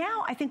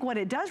now I think what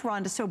it does,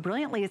 Rhonda, so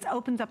brilliantly, it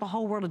opens up a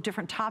whole world of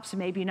different tops that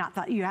maybe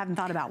you haven't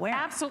thought about wearing.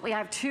 Absolutely. I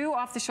have 2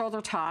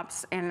 off-the-shoulder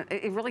tops, and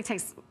it really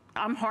takes,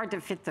 I'm hard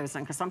to fit those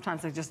in because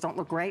sometimes they just don't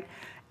look great.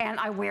 And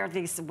I wear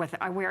these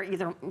I wear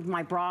either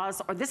my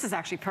bras, or this is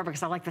actually perfect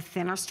because I like the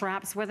thinner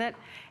straps with it,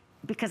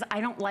 because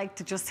I don't like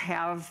to just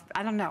have,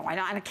 I don't know,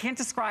 I can't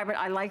describe it.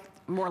 I like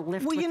more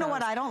lift with you know those.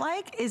 what I don't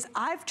like is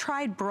I've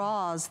tried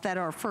bras that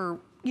are for,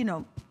 you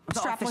know,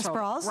 strapless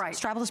bras. Right.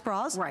 Strapless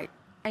bras. Right.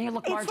 And you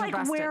look larger busted.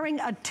 It's like wearing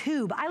a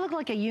tube. I look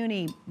like a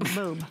uni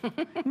boob.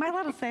 Am I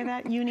allowed to say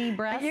that? Uni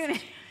breast?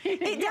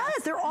 It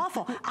does. They're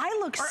awful. I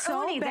look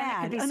so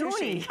bad. An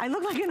uni. I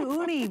look like an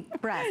uni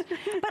breast.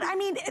 But I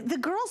mean, the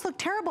girls look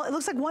terrible. It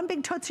looks like one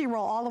big Tootsie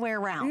Roll all the way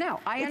around. No,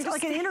 I understand.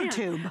 It's like an inner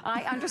tube.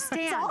 I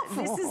understand. It's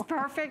awful. This is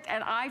perfect,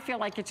 and I feel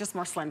like it's just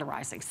more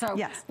slenderizing. So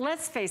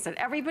let's face it,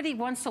 everybody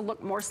wants to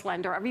look more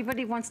slender.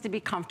 Everybody wants to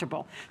be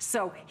comfortable.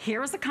 So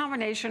here's a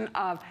combination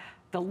of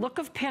the look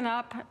of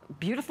pinup,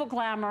 beautiful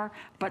glamour,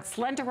 but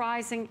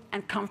slenderizing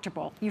and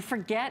comfortable. You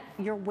forget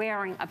you're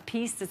wearing a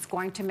piece that's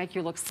going to make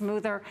you look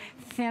smoother,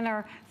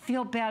 thinner,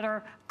 feel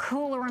better,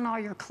 cooler in all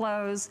your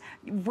clothes.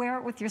 Wear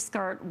it with your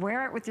skirt,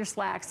 wear it with your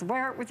slacks,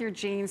 wear it with your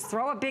jeans,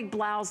 throw a big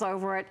blouse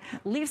over it,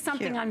 leave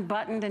something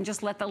unbuttoned and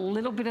just let the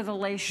little bit of the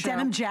lace show.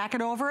 Denim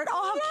jacket over it.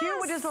 Oh, how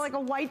cute. It is like a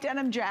white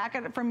denim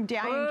jacket from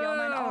Dalian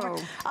Gilman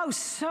over. Oh,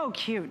 so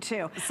cute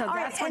too. So all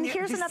right, and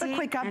here's another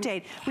quick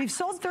update. We've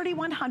sold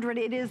 3,100.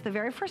 It is the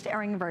very first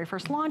airing, the very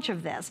first launch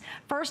of this.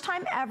 First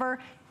time ever,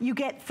 you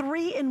get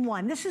 3 in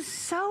 1. This is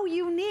so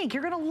unique.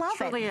 You're gonna love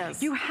it. It really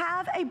is. You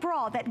have a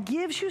bra that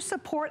gives you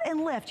support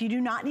and lift. You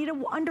do not need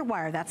an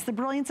underwire. That's the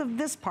brilliance of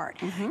this part.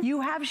 You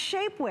have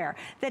shapewear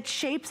that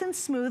shapes and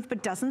smooths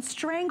but doesn't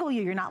strangle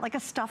you. You're not like a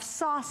stuffed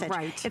sausage.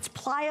 It's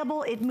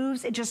pliable, it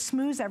moves, it just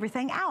smooths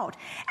everything out.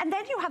 And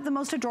then you have the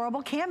most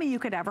adorable cami you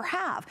could ever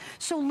have.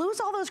 So lose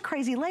all those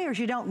crazy layers,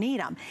 you don't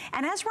need them.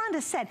 And as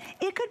Rhonda said,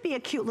 it could be a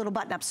cute little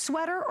button-up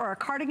sweater or a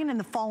cardigan in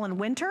the fall and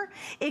winter.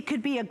 It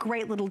could be a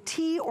great little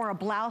tee or a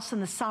blouse in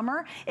the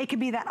summer. It could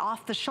be that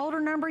off-the-shoulder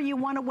number you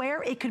want to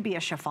wear. It could be a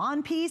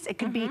chiffon piece. It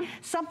could be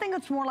something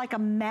that's more like a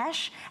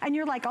mesh, and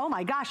you're like, oh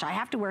my gosh, I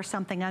have to wear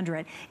something under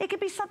it. It could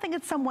be something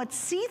that's somewhat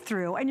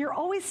see-through, and you're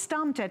always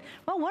stumped at,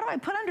 well, what do I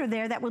put under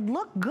there that would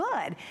look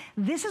good?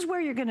 This is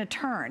where you're gonna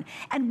turn.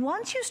 And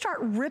once you start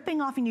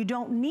ripping off and you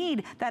don't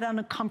need that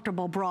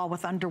uncomfortable bra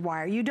with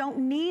underwire, you don't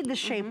need the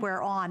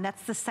shapewear on,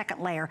 that's the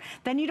second layer.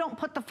 Then you don't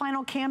put the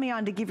final cami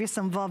on to give you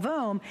some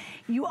va-voom.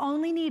 You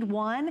only need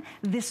one.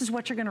 This is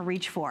what you're gonna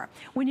reach for.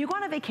 When you go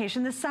on a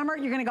vacation this summer,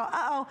 you're gonna go,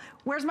 uh-oh,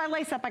 where's my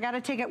lace up? I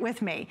gotta take it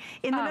with me.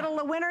 In the middle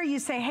of winter, you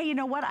say, hey, you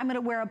know what? I'm gonna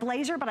wear a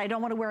blazer, but I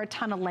don't wanna wear a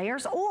ton of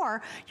layers.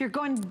 Or you're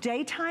going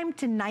daytime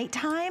to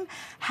nighttime.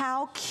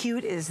 How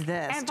cute is this to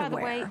wear? And by the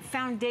way,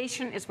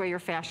 foundation is where your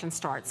fashion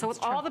starts. So with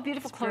all the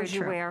beautiful clothes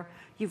you wear,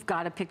 you've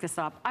got to pick this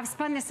up. I've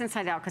spun this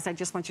inside out because I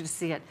just want you to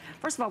see it.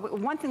 First of all,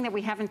 one thing that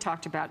we haven't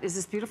talked about is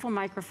this beautiful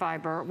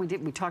microfiber.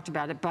 We talked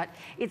about it, but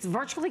it's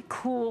virtually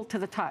cool to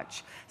the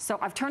touch. So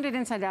I've turned it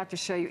inside out to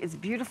show you. It's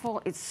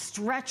beautiful, it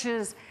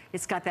stretches,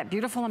 it's got that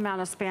beautiful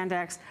amount of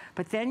spandex,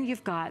 but then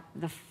you've got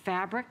the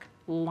fabric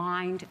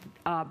lined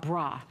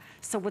bra.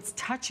 So what's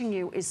touching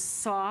you is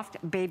soft,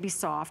 baby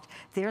soft.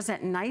 There's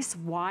that nice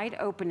wide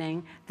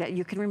opening that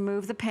you can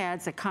remove the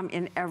pads that come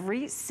in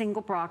every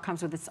single bra,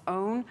 comes with its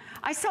own.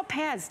 I sell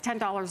pads,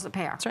 $10 a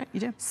pair. That's right,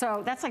 you do.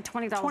 So that's like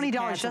 $20.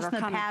 $20 just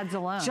in the pads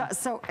alone.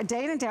 So a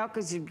day in and day out,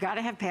 because you've got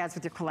to have pads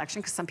with your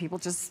collection, because some people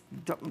just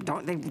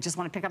don't, they just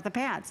want to pick up the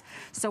pads.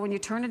 So when you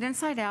turn it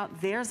inside out,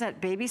 there's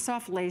that baby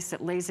soft lace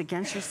that lays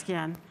against your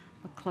skin.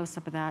 Look close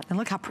up of that. And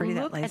look how pretty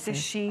that lace is. Look at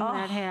the sheen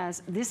that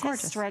has. This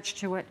has stretch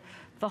to it.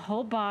 The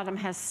whole bottom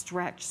has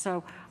stretch.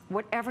 So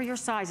whatever your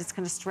size, it's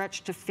going to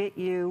stretch to fit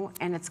you,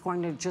 and it's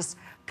going to just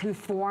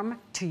conform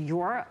to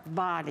your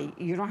body.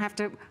 You don't have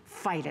to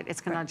fight it. It's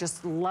going to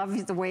just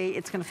love the way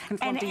it's going to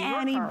conform to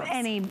your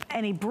curves.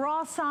 Any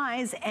bra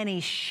size,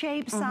 any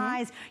shape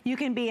size. You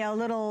can be a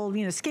little,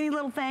 skinny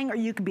little thing, or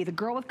you can be the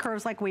girl with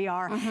curves like we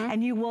are,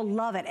 and you will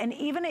love it. And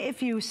even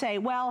if you say,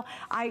 well,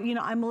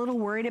 I'm a little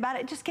worried about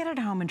it, just get it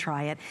home and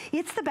try it.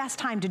 It's the best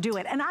time to do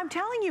it. And I'm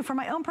telling you, from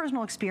my own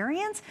personal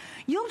experience,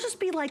 you'll just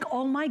be like,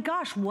 oh my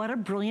gosh, what a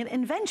brilliant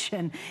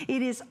invention.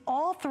 It is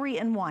all 3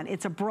 in 1.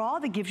 It's a bra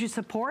that gives you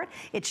support,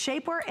 it's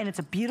shapewear, and it's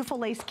a beautiful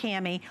lace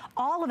cami.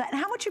 All of that.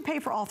 And how much you pay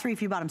for all 3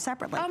 if you bought them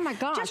separately? Oh my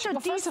gosh. Just a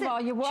decent, first of all,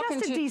 you walk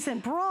into a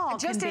decent bra.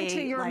 Just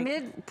into your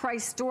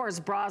mid-price stores,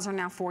 bras are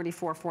now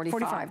 $44,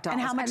 $45.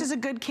 And how much is a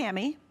good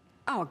cami?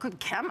 Oh, a good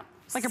cami?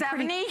 Like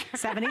 70?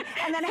 70.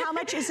 And then how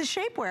much is a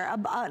shapewear,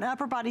 an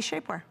upper body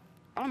shapewear?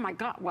 Oh my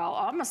God, well,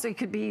 almost it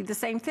could be the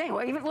same thing.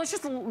 Well, even, let's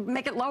just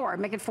make it lower,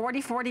 make it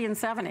 40, 40, and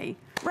 70.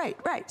 Right.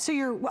 So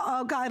you're,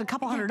 got a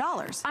couple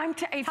 $100.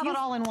 How about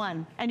all in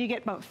one? And you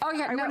get both. Oh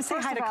yeah, I want to say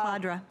hi to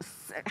Claudra.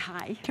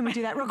 Hi. Can we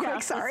do that real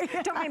quick? Sorry.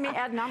 Don't make me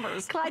add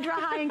numbers. Claudra,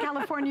 hi in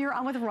California. You're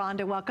on with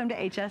Rhonda. Welcome to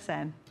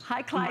HSN.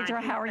 Hi,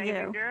 Claudra. How are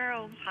you?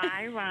 Girls.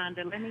 Hi,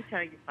 Rhonda. Let me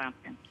tell you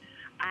something.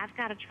 I've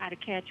got to try to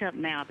catch up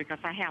now because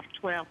I have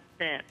 12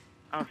 sets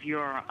of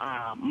your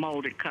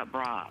molded cut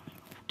bras.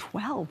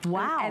 12,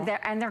 wow.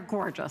 And they're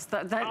gorgeous,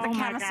 the oh my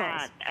camisoles.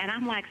 God. And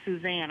I'm like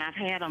Suzanne, I've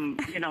had them,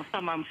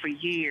 some of them for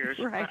years.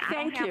 Right. But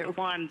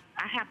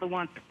I have the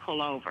ones that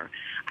pull over.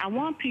 I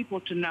want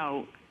people to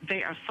know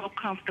they are so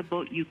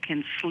comfortable you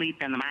can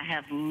sleep in them. I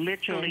have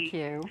literally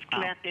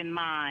slept in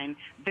mine.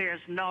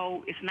 It's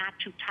not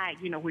too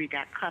tight, where you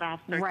got cut off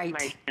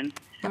circulation.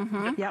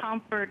 Right. The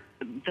comfort,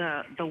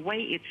 the way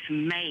it's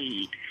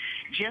made.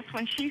 Just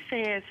when she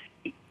says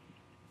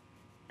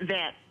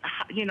that,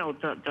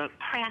 the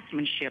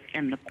craftsmanship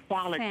and the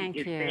quality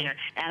is there.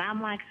 And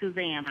I'm like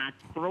Suzanne, I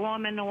throw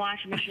them in the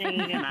washing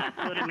machine and I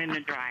put them in the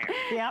dryer.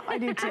 Yep, I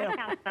do too. I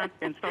have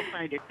something so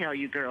funny to tell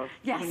you girls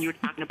when you were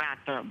talking about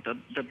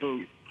the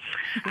boots.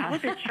 I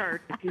was at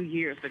church a few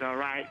years ago,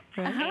 right?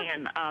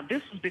 And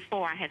this was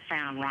before I had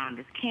found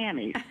Rhonda's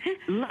camis.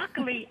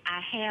 Luckily,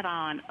 I had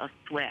on a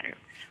sweater.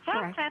 So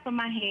I'm clapping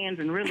my hands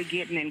and really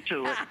getting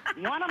into it.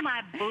 One of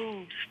my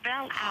boobs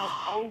fell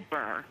out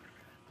over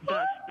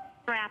the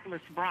strapless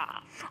bra.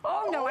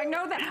 Oh no, I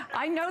know that.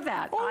 I know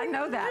that. Oh, I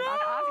know that. no.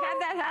 I've had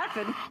that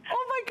happen.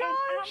 Oh my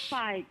gosh.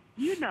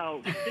 And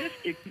I'm like, this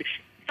is,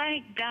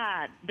 thank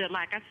God that,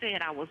 like I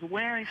said, I was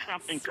wearing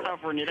something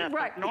covering it up.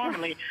 Right.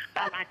 Normally,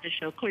 I like to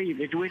show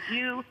cleavage. With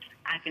you,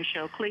 I can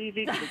show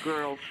cleavage. The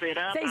girls sit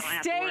up. They I don't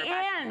have stay to worry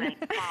about in.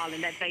 things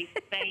falling, that they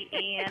stay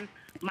in.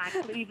 My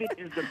cleavage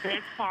is the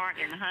best part,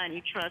 and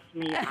honey, trust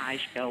me, I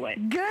show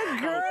it.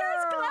 Good girl.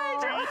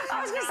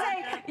 I was gonna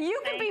say,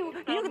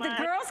 the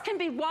girls can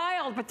be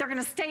wild, but they're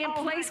gonna stay in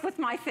place with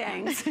my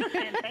things.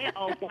 And they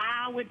are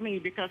wild with me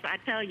because I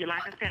tell you,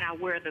 like I said, I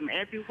wear them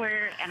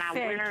everywhere, and I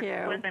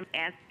wear them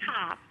as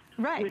tops.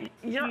 Right.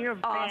 With your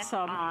vest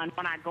on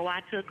when I go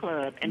out to a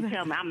club and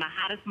tell me I'm the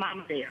hottest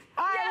mama there.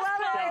 I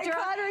love it,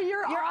 Claudra.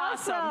 You're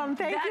awesome.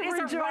 Thank you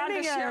for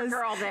joining us. Rhonda Shear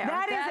girl there.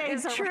 That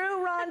is a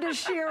true Rhonda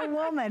Shear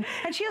woman.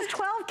 And she has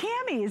 12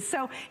 camis.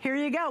 So here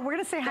you go. We're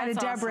going to say hi to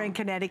Deborah in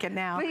Connecticut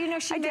now.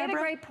 But she made a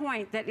great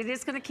point that it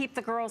is going to keep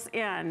the girls in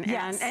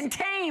and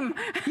tame.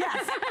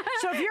 Yes.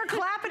 So if you're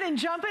clapping and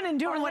jumping and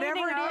doing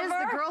whatever it is,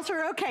 the girls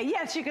are okay.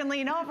 Yes, you can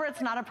lean over.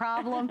 It's not a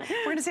problem.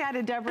 We're going to say hi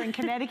to Deborah in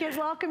Connecticut.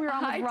 Welcome. You're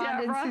on with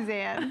Rhonda and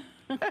Suzanne.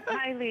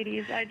 Hi,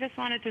 ladies. I just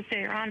wanted to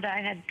say, Rhonda,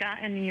 I had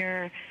gotten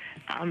your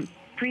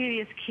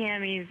previous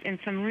camis in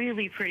some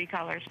really pretty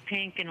colors,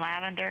 pink and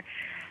lavender.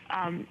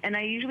 And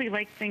I usually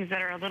like things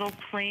that are a little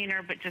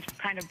plainer but just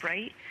kind of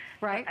bright.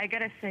 Right. But I got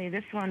to say,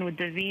 this one with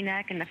the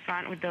V-neck in the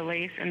front with the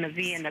lace and the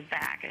V in the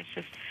back, it's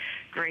just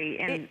great.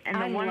 And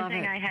the one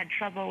thing I had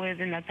trouble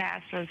with in the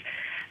past was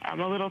a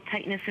little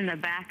tightness in the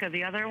back of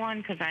the other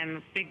one because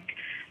I'm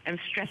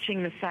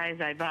stretching the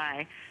size I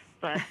buy.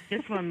 but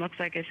this one looks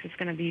like it's just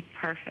going to be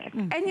perfect.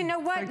 And you know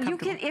what? You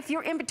can, if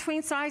you're in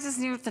between sizes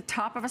and you're at the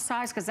top of a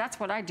size, because that's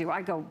what I do.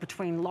 I go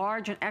between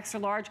large and extra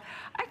large.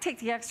 I take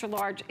the extra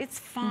large. It's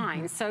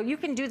fine. So you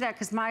can do that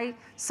because my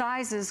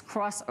sizes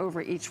cross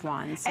over each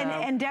one. So.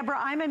 And Deborah,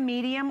 I'm a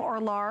medium or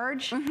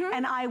large,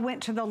 and I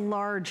went to the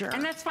larger.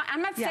 And that's fine.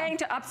 I'm not saying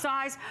to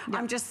upsize.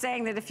 I'm just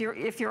saying that if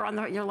you're on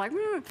the, you're like,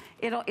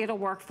 it'll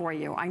work for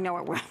you. I know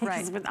it will.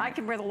 Right. I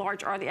can wear the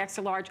large or the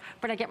extra large,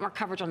 but I get more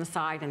coverage on the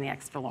side in the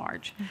extra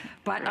large.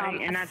 But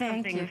and that's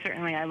something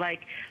certainly I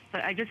like.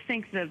 But I just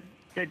think the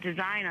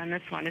design on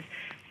this one is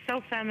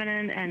so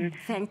feminine and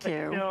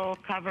still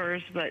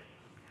covers, but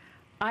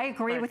I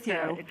agree with you.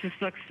 It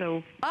just looks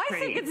so pretty. I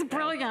think it's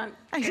brilliant.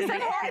 Is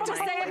that hard to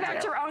say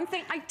about your own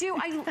thing? I do.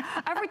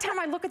 Every time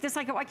I look at this,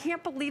 I go, I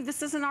can't believe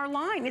this isn't our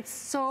line. It's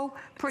so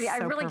pretty. I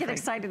really get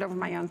excited over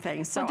my own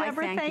thing. So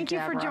Deborah, thank you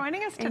for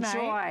joining us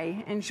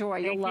tonight. Enjoy.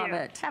 You'll love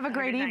it. Have a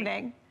great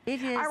evening.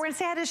 It is. All right, we're going to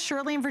say hi to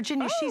Shirley in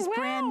Virginia. She's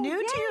brand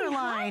new to your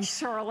line. Hi,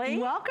 Shirley.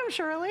 Welcome,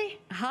 Shirley.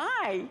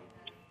 Hi.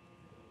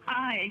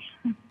 Hi.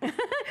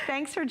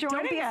 Thanks for joining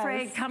us. Don't be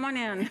afraid. Come on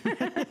in.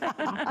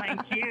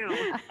 Thank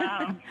you.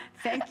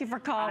 Thank you for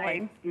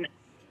calling. I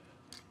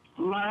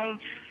love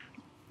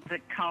the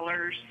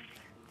colors.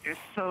 They're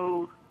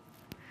so.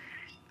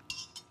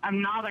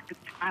 I'm not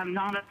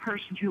a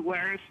person who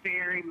wears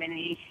very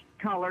many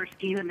colors,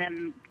 even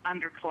in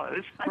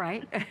underclothes.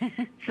 Right.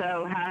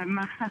 So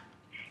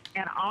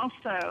and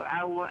also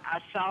I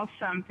saw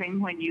something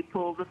when you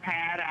pull the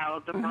pad out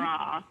of the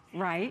bra.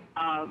 Right.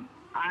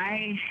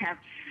 I have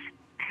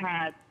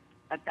had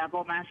a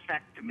double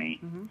mastectomy,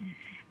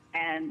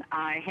 and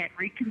I had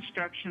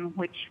reconstruction,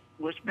 which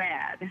was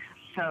bad.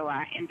 So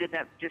I ended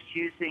up just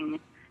using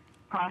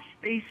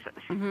prosthesis.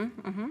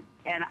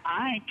 And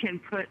I can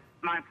put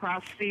my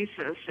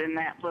prosthesis in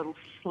that little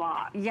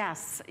slot.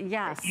 Yes,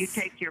 yes. You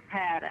take your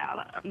pad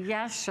out of.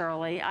 Yes,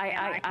 Shirley.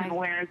 I can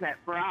wear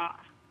that bra.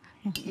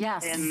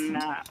 Yes. And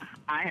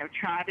I have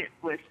tried it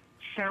with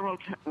several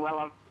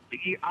I've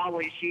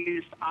always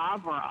used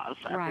bras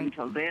up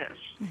until this.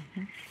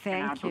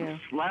 Thank you. I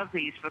just love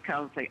these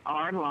because they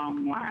are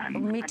long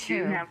line. Me too. I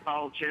do have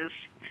bulges.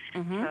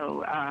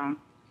 So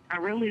I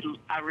really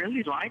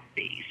like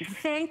these.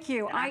 Thank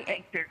you. And I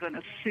think they're going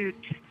to suit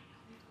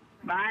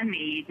my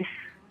need.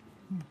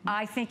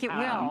 I think it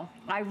will.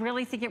 I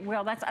really think it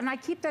will. And I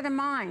keep that in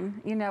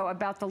mind, you know,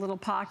 about the little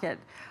pocket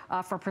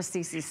for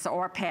prosthesis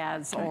or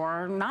pads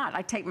or not.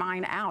 I take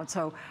mine out.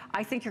 So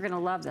I think you're going to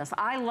love this.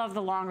 I love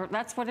the longer.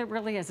 That's what it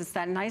really is. It's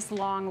that nice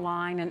long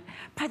line. And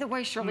by the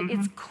way, Shirley,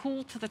 it's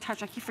cool to the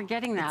touch. I keep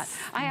forgetting that.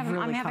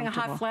 I'm having a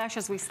hot flash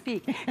as we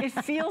speak. It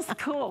feels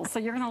cool. So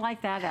you're going to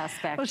like that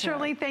aspect. Well,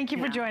 Shirley, thank you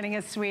for joining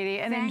us, sweetie,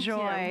 and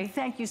enjoy.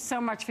 Thank you so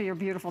much for your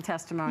beautiful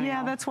testimonial.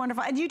 Yeah, that's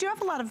wonderful. And you do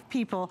have a lot of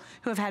people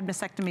who have had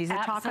mastectomies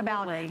that talk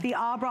about the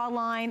bra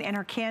line and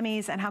her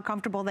camis and how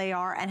comfortable they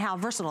are and how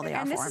versatile they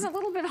are. And this is a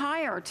little bit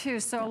higher too,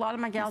 so a lot of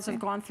my gals have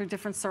gone through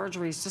different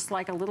surgeries, just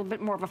like a little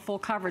bit more of a full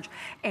coverage.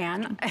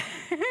 And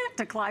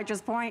to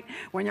Clyde's point,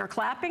 when you're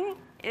clapping,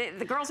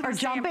 the girls are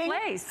jumping in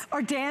place. Or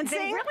dancing.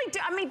 They really do.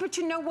 I mean, but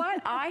you know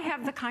what? I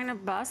have the kind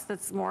of bust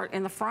that's more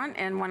in the front,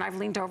 and when I've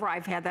leaned over,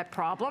 I've had that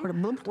problem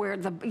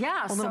where so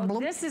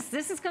this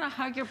is going to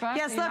hug your bust.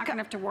 Yes, and you're not going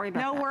to have to worry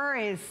about that. No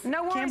worries.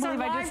 No worries. Can't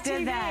believe I just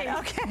did that.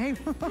 Okay.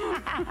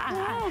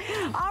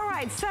 All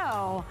right,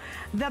 so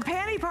the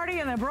panty party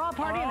and the bra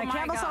party and the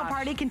camisole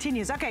party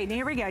continues. Okay,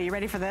 here we go. You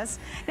ready for this?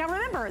 Now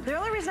remember, the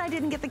only reason I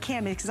didn't get the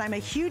camis, because I'm a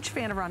huge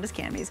fan of Rhonda's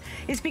camis,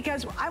 is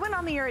because I went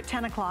on the air at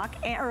 10 o'clock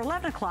or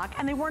 11 o'clock,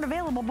 and they weren't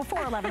available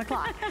before 11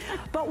 o'clock.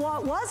 But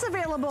what was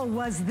available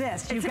was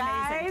this. You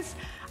guys, amazing.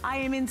 I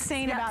am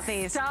insane about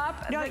these.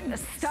 Stop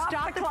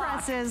the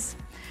presses.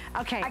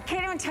 Okay. I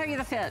can't even tell you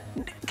the fit.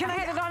 I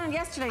had it on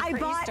yesterday for Easter. I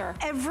bought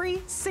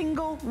every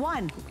single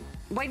one.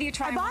 Wait till you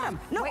try them on. I bought them.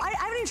 No, I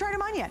haven't even tried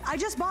them on yet. I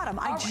just bought them.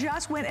 I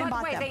just went and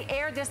bought them. By the way, they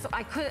aired this.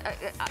 I could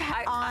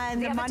on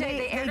the other Monday. Day,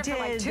 they aired it for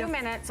like 2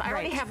 minutes. I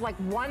already have like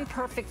one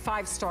perfect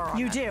 5-star on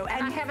You it. do.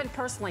 And I haven't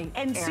personally.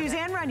 And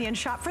Suzanne Runyon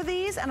shopped for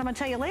these, and I'm going to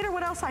tell you later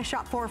what else I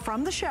shopped for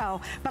from the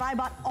show. But I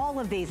bought all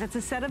of these. It's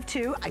a set of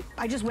 2.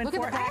 I just went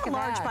for it. I got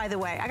large, by the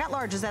way. I got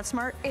large. Is that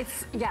smart?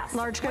 It's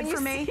large good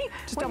for me.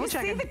 Just double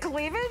checking. You see the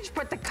cleavage,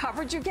 but the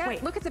coverage you get.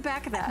 Wait, look at the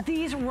back of that.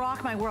 These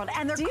rock my world,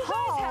 and they're called. Do you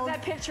guys have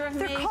that picture of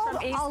me from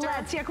Easter?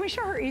 Yeah, can we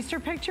show her Easter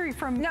picture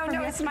from? No,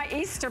 it's my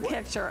Easter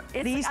picture.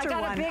 It's the Easter I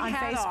got one a big on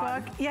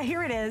Facebook. On. Yeah,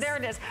 here it is. There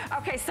it is.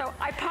 Okay, so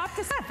I popped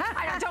this.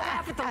 I don't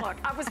laugh at the look.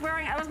 That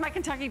was my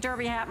Kentucky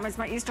Derby hat, and was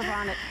my Easter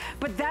bonnet.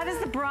 But that is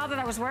the bra that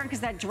I was wearing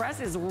because that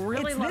dress is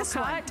really low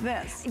cut.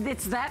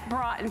 It's that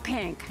bra in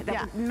pink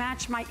that would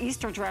match my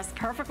Easter dress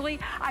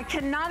perfectly. I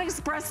cannot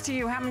express to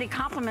you how many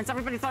compliments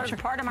everybody thought it was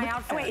part of my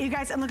outfit. Wait, you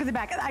guys, and look at the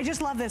back. I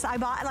just love this. I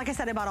bought, like I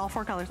said, I bought all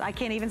 4 colors. I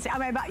can't even say. I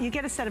mean, you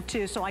get a set of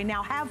 2, so I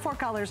now have 4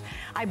 colors.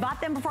 I bought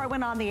them before I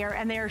went on the air,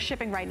 and they are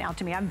shipping right now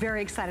to me. I'm very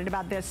excited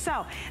about this.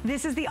 So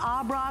this is the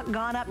bra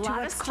gone up to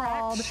what's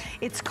called.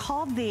 It's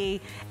called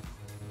the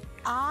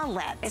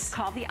bralettes. It's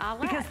called the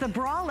bralette. Because the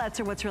bralettes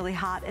are what's really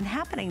hot and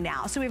happening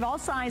now. So we have all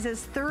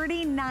sizes,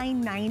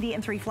 $39.90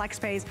 and 3 flex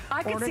pays.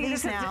 I can see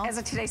this as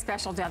a Today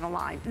Special down the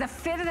line. The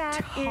fit of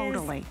that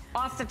is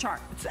off the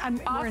chart.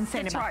 We're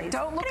insane about these.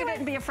 Don't look at it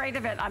and be afraid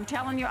of it. I'm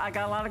telling you, I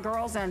got a lot of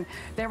girls and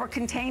they were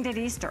contained at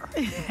Easter.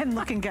 And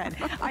looking good.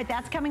 All right,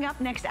 that's coming up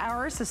next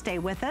hour, so stay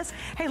with us.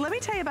 Hey, let me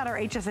tell you about our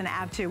HSN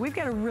app too. We've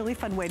got a really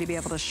fun way to be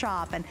able to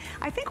shop, and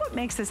I think what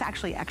makes this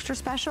actually extra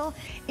special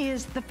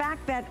is the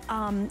fact that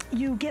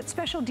you get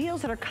special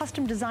deals that are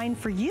custom designed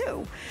for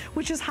you,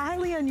 which is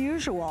highly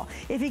unusual.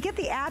 If you get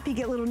the app, you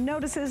get little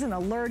notices and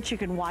alerts. You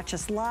can watch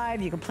us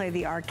live, you can play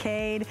the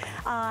arcade,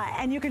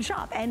 and you can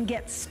shop and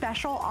get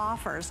special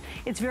offers.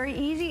 It's very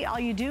easy. All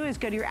you do is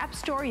go to your app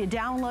store, you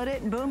download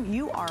it, and boom,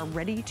 you are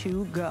ready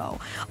to go.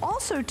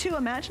 Also, too,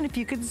 imagine if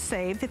you could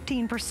save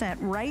 15%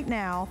 right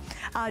now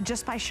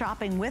just by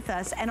shopping with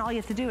us, and all you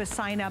have to do is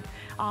sign up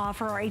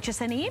for our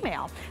HSN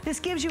email. This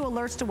gives you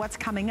alerts to what's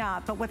coming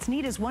up, but what's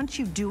neat is once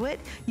you do it,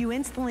 you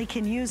instantly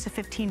can use a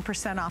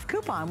 15% off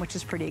coupon, which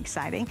is pretty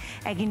exciting.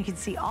 Again, you can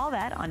see all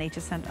that on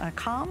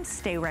hsn.com.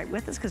 Stay right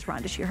with us because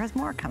Rhonda Shear has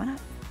more coming up.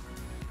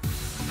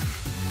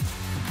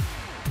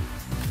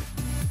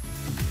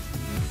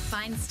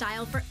 Find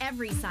style for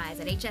every size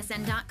at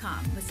hsn.com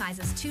with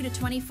sizes 2 to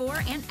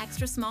 24 and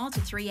extra small to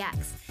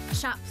 3X.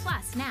 Shop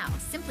Plus now.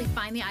 Simply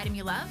find the item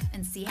you love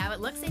and see how it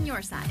looks in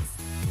your size.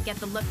 Get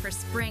the look for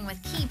spring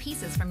with key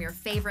pieces from your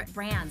favorite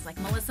brands like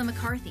Melissa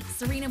McCarthy,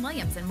 Serena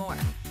Williams, and more.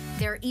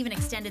 There are even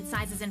extended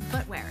sizes in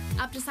footwear,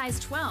 up to size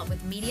 12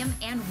 with medium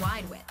and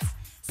wide widths.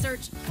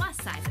 Search Plus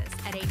sizes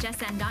at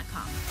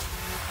hsn.com.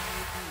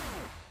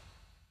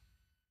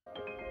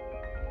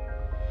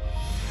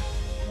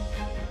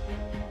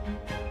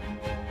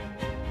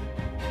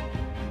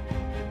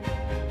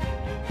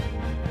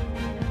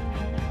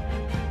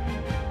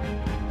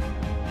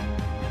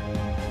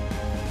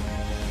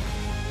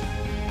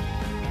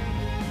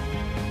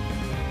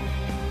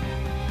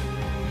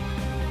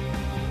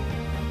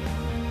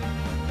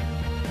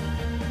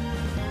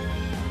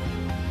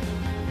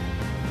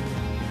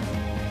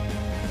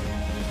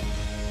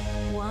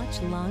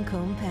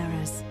 Lancôme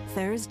Paris,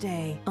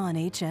 Thursday on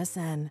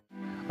HSN.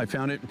 I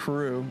found it in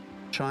Peru,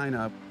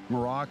 China,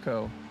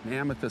 Morocco, an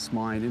amethyst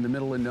mine in the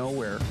middle of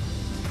nowhere.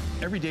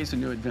 Every day's a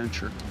new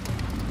adventure.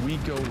 We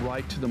go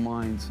right to the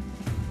mines.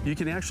 You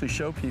can actually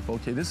show people,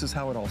 okay, this is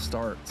how it all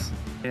starts.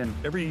 And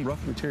every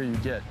rough material you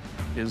get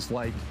is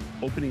like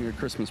opening a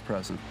Christmas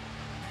present.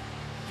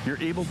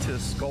 You're able to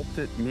sculpt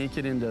it, make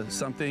it into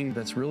something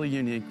that's really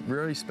unique,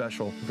 very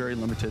special, very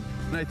limited.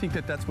 And I think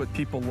that that's what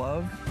people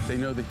love. They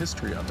know the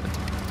history of it.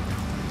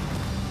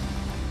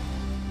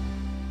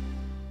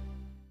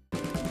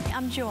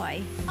 I'm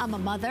Joy. I'm a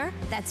mother,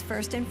 that's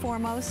first and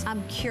foremost.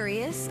 I'm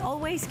curious,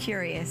 always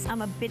curious.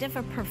 I'm a bit of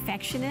a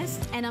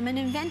perfectionist, and I'm an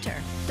inventor.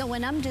 So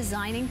when I'm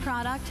designing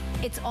product,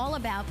 it's all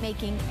about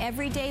making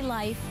everyday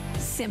life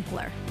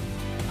simpler.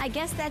 I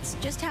guess that's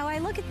just how I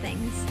look at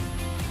things.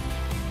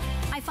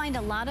 I find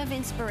a lot of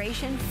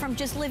inspiration from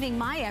just living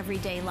my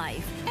everyday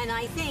life. And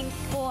I think,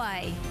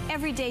 boy,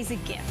 every day's a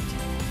gift.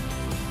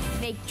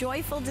 Make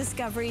joyful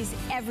discoveries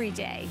every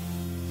day.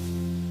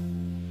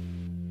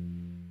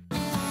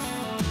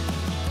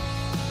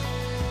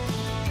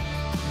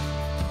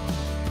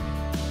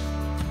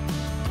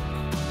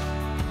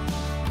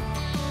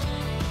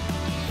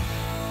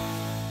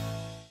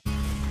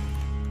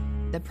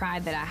 The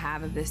pride that I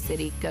have of this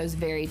city goes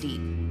very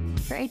deep.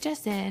 For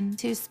HSN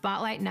to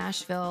spotlight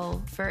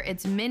Nashville for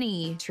its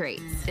many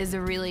traits is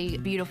a really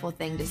beautiful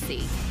thing to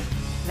see.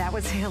 That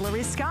was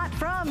Hillary Scott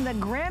from the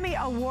Grammy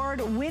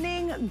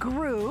Award-winning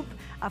group,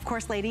 of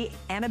course, Lady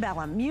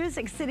Antebellum.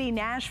 Music City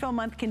Nashville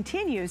month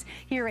continues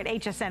here at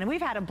HSN, and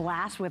we've had a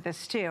blast with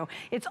this too.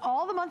 It's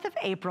all the month of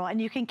April,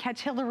 and you can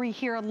catch Hillary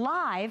here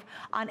live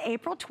on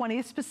April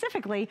 20th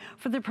specifically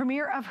for the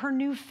premiere of her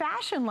new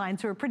fashion line,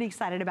 so we're pretty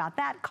excited about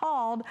that,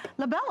 called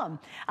La Bellum.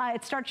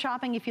 It starts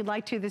shopping if you'd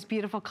like to, this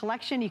beautiful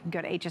collection. You can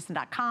go to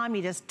hsn.com.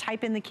 You just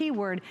type in the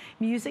keyword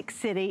Music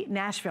City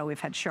Nashville. We've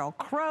had Sheryl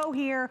Crow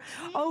here.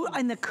 Oh,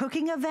 and the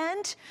cooking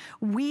event,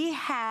 we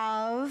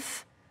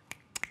have...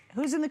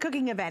 Who's in the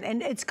cooking event?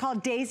 And it's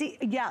called Daisy,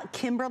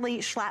 Kimberly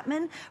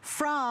Schlappman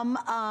from,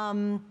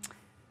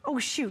 oh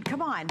shoot,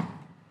 come on.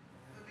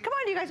 Come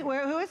on, you guys,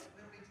 who is?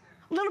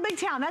 Little Big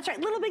Town, that's right,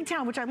 Little Big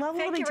Town, which I love.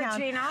 Little Big Town.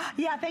 Thank you, Regina.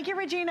 Yeah, thank you,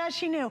 Regina,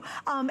 she knew.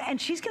 And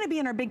she's gonna be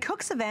in our Big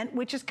Cooks event,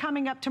 which is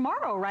coming up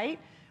tomorrow, right?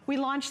 We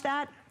launched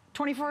that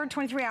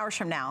 23 hours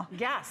from now.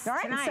 Yes, all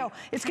right, tonight. So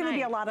it's going to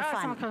be a lot of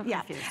fun.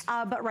 Yeah,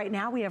 but right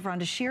now we have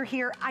Rhonda Shear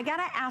here. I got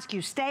to ask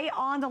you, stay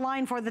on the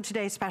line for the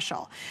Today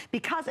Special,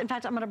 because in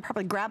fact I'm going to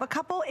probably grab a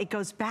couple. It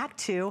goes back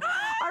to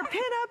our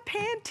pinup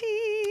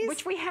panties,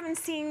 which we haven't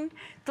seen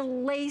the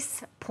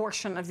lace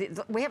portion of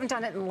we haven't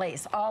done it in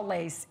lace, all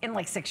lace, in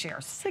like 6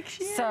 years. 6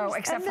 years. So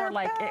except for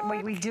like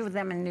we do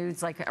them in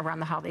nudes like around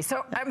the holidays.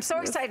 So I'm so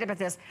excited about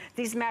this.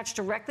 These match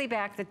directly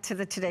back to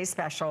the Today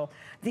Special.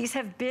 These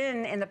have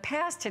been in the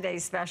past Today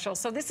Special.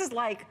 So this is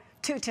like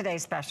to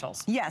today's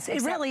specials. Yes,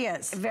 it really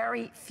is.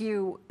 Very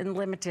few and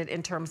limited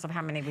in terms of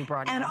how many we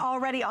brought in. And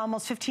already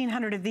almost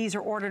 1,500 of these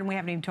are ordered, and we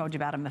haven't even told you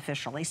about them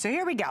officially. So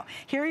here we go.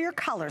 Here are your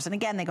colors. And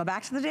again, they go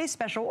back to the today's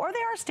special, or they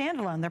are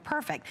standalone. They're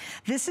perfect.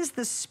 This is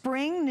the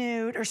spring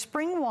nude, or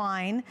spring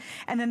wine,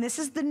 and then this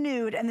is the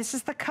nude, and this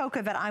is the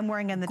cocoa that I'm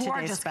wearing in the today's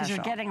special. Gorgeous, because you're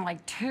getting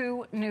like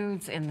 2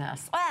 nudes in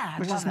this.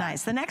 Which is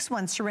nice. The next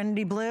one,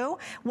 Serenity Blue,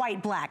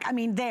 white, black. I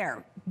mean,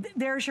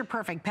 there's your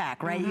perfect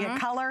pack, right? You get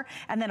color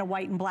and then a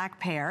white and black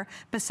pair.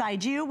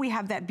 Beside you, we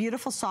have that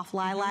beautiful soft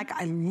lilac.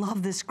 I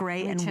love this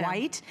gray and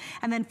white.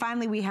 And then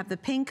finally, we have the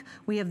pink,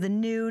 we have the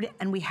nude,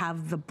 and we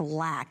have the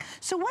black.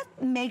 So what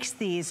makes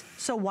these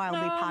so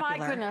wildly popular? Oh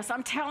my goodness,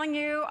 I'm telling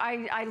you,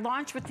 I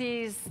launched with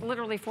these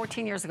literally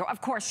 14 years ago.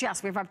 Of course,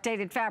 yes, we've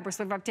updated fabrics,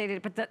 we've updated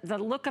it, but the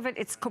look of it,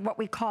 it's what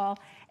we call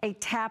a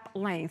tap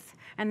length.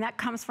 And that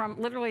comes from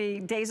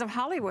literally days of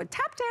Hollywood.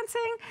 Tap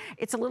dancing,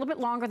 it's a little bit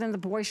longer than the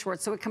boy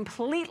shorts, so it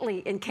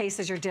completely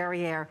encases your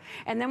derriere.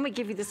 And then we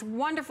give you this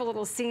wonderful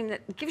little seam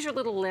that gives you a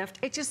little lift.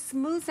 It just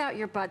smooths out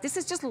your butt. This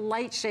is just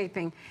light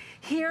shaping.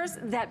 Here's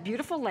that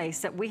beautiful lace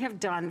that we have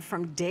done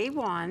from day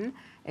one,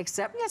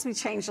 except, yes, we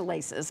changed the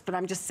laces, but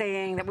I'm just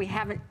saying that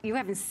you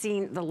haven't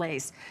seen the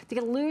lace. The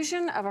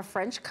illusion of a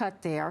French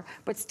cut there,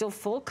 but still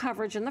full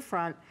coverage in the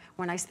front.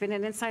 When I spin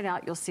it inside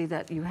out, you'll see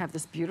that you have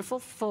this beautiful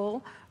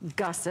full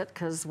gusset,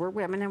 because we're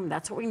women and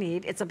that's what we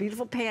need. It's a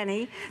beautiful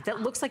panty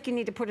that looks like you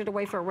need to put it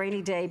away for a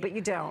rainy day, but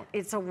you don't.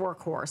 It's a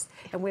workhorse.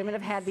 And women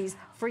have had these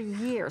for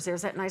years.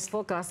 There's that nice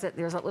full gusset.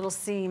 There's that little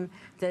seam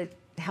that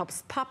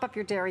helps pop up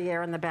your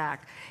derriere in the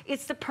back.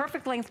 It's the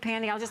perfect length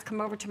panty. I'll just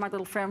come over to my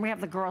little friend. We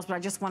have the girls, but I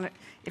just want to,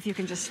 if you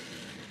can just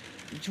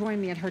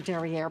join me at her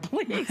derriere,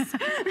 please.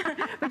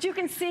 But you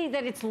can see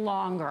that it's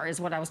longer,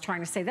 is what I was trying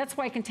to say. That's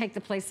why it can take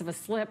the place of a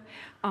slip.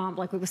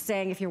 Like we were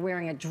saying, if you're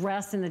wearing a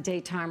dress in the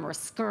daytime or a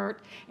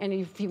skirt, and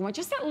if you want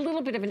just that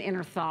little bit of an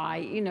inner thigh,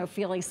 you know,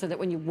 feeling so that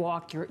when you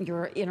walk,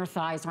 your inner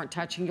thighs aren't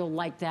touching, you'll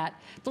like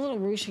that. The little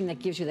ruching that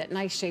gives you that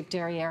nice shaped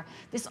derriere.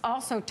 This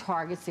also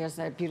targets, there's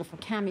that beautiful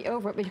cami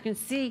over it, but you can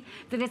see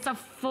that it's a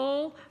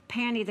full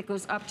panty that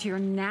goes up to your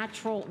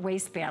natural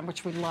waistband,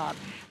 which we love.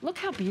 Look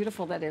how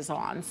beautiful that is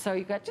on. So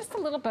you've got just a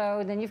little bow,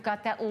 and then you've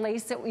got that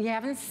lace that we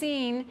haven't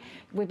seen.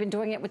 We've been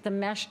doing it with the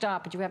meshed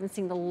up, but you haven't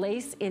seen the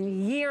lace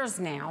in years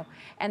now.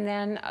 And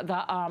then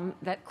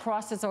that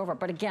crosses over.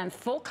 But again,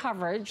 full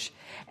coverage,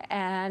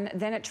 and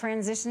then it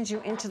transitions you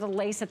into the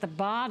lace at the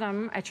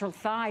bottom at your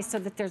thigh so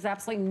that there's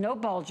absolutely no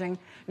bulging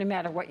no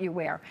matter what you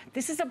wear.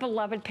 This is a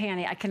beloved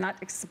panty. I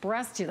cannot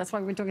express to you, that's why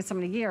we've been doing it so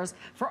many years,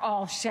 for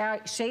all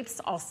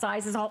shapes, all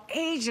sizes, all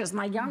ages.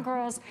 My young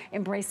girls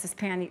embrace this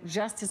panty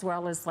just as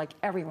well as like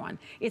everyone.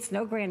 It's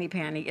no granny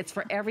panty. It's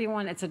for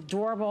everyone. It's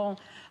adorable.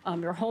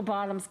 Your whole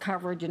bottom's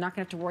covered. You're not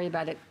going to have to worry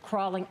about it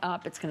crawling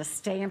up. It's going to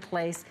stay in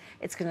place.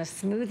 It's going to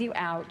smooth you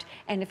out.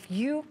 And if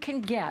you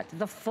can get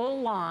the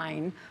full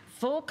line,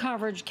 full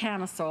coverage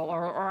camisole,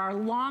 or our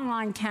long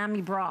line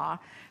cami bra,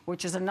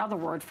 which is another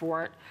word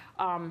for it,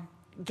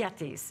 get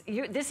these.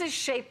 This is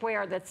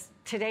shapewear that's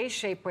today's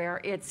shapewear.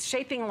 It's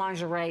shaping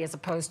lingerie as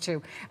opposed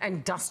to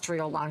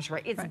industrial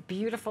lingerie. It's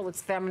beautiful,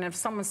 it's feminine. If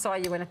someone saw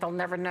you in it, they'll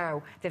never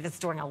know that it's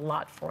doing a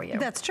lot for you.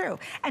 That's true.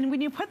 And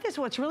when you put this,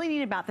 what's really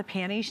neat about the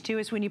panties too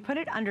is when you put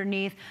it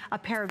underneath a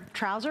pair of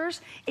trousers,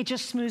 it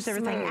just smooths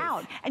everything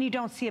out. And you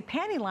don't see a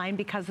panty line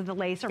because of the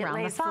lace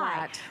around the thigh.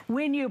 Flat.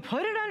 When you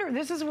put it under,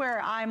 this is where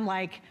I'm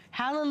like,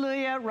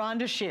 hallelujah,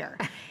 Rhonda Shear.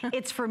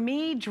 It's for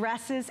me,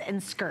 dresses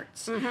and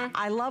skirts.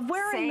 I love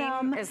wearing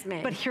them, as me.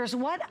 But here's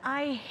what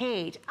I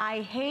hate.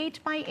 I hate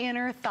my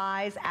inner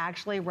thighs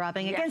actually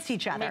rubbing against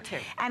each other. Me too.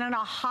 And on a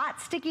hot,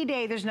 sticky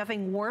day, there's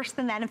nothing worse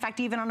than that. In fact,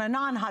 even on a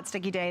non-hot,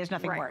 sticky day, there's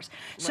nothing worse.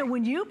 So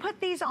when you put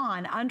these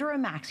on under a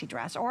maxi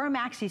dress or a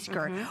maxi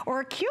skirt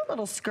or a cute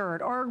little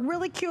skirt or a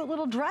really cute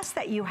little dress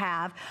that you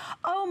have,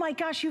 oh my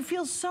gosh, you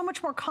feel so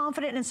much more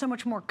confident and so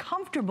much more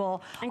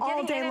comfortable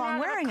all day long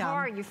wearing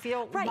them. You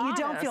feel you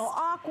don't feel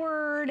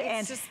awkward.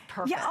 It's just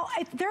perfect.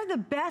 Yeah, they're the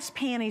best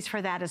panties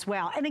for that as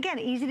well. And again,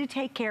 easy to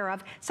take care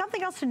of.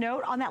 Something else to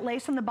note on that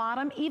lace on the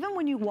bottom, even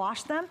when you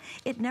wash them,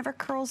 it never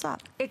curls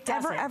up. It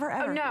doesn't. Ever.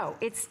 Oh no,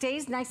 it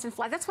stays nice and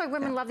flat. That's why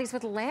women love these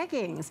with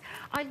leggings.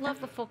 I love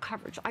the full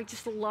coverage. I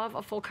just love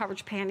a full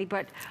coverage panty,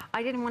 but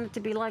I didn't want it to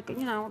be like,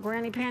 you know, a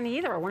granny panty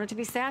either. I want it to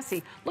be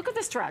sassy. Look at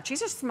the stretch.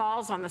 These are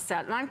smalls on the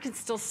set, and I can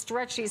still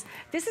stretch these.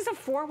 This is a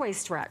 4-way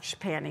stretch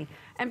panty.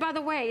 And by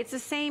the way, it's the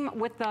same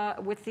with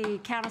the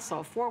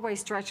camisole, 4-way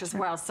stretch as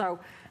well. So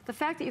the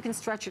fact that you can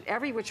stretch it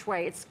every which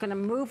way, it's going to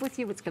move with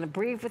you, it's going to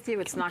breathe with you,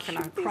 it's not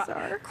going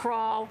to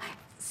crawl.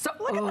 So,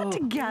 look at that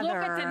together. Look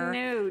at the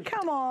nude.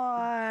 Come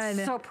on.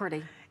 So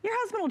pretty. your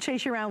husband will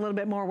chase you around a little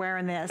bit more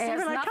wearing this. There's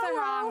nothing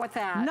wrong with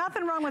that.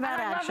 Nothing wrong with that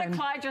action. I love what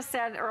Clyde just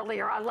said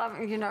earlier. I love,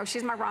 you know,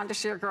 she's my Rhonda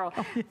Shear girl.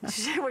 Oh,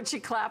 yeah. When she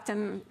clapped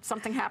and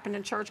something happened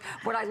in church,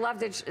 what I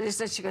loved is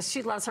that she goes,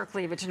 she loves her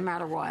cleavage no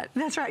matter what.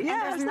 That's right,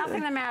 yeah. And there's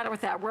nothing the matter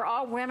with that. We're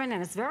all women,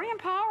 and it's very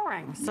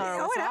empowering. So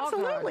oh, it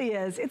absolutely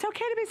is. It's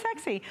okay to be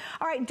sexy.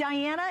 All right,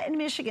 Diana in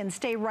Michigan,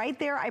 stay right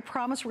there. I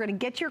promise we're going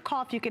to get your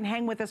call. If you can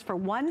hang with us for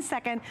 1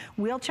 second,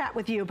 we'll chat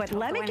with you. But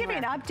let me give you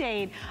an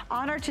update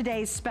on our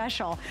today's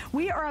special.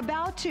 We are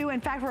about to,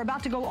 in fact, we're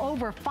about to go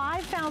over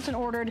 5,000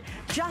 ordered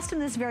just in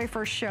this very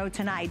first show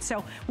tonight.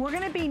 So we're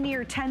going to be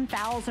near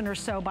 10,000 or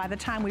so by the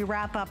time we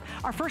wrap up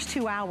our first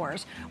 2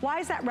 hours. Why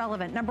is that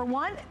relevant? Number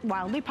one,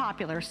 wildly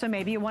popular, so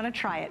maybe you want to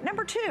try it.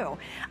 Number two,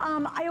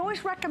 I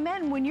always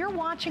recommend when you're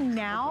watching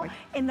now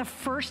in the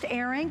first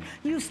airing,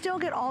 you still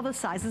get all the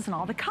sizes and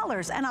all the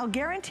colors. And I'll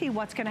guarantee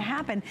what's going to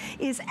happen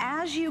is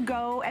as you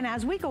go and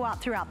as we go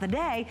out throughout the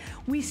day,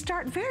 we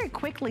start very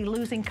quickly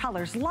losing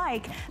colors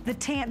like the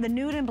tan, the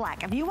nude and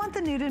black. If you want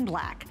the nude and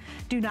black,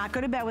 do not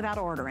go to bed without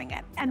ordering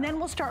it. And then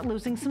we'll start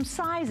losing some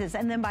sizes.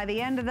 And then by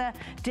the end of the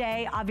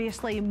day,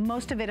 obviously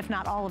most of it, if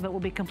not all of it, will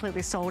be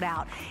completely sold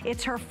out.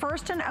 It's her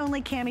first and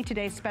only Cami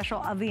Today special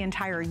of the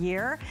entire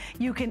year.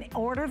 You can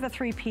order the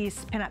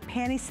 3-piece pinup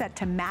panty set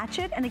to match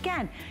it. And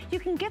again, you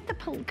can get the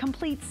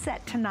complete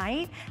set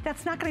tonight.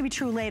 That's not gonna be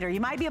true later. You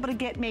might be able to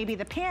get maybe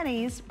the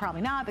panties,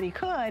 probably not, but you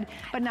could,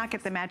 but not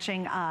get the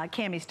matching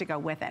camis to go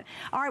with it.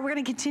 All right, we're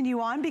gonna continue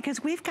on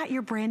because we've got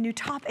your brand new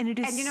top and it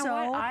is so And you know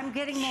what? I'm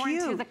getting more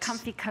into the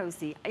comfy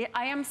cozy.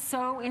 I am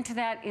so into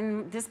that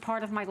in this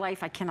part of my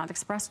life I cannot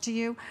express to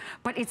you,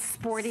 but it's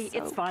sporty, so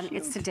it's fun,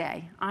 cute. It's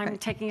today. I'm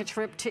taking a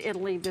trip to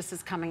Italy. This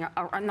is coming,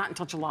 not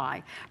until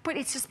July, but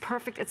it's just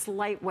perfect. It's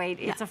lightweight.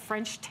 It's a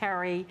French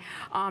terry.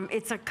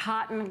 It's a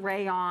cotton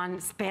rayon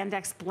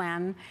spandex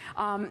blend.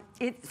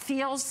 It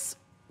feels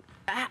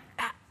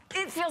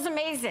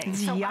amazing.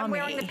 It's so yummy. I'm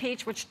wearing the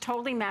peach, which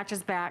totally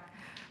matches back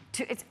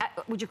to, it's,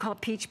 would you call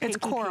it peach? It's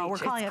coral. Peach.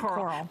 We're calling it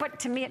coral. But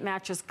to me, it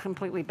matches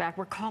completely back.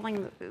 We're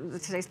calling the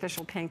Today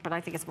Special pink, but I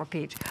think it's more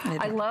peach.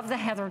 I love the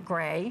heather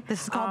gray.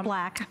 This is called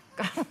black.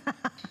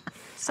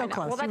 So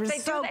close. Well, they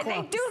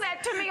do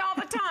that to me all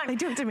the time. They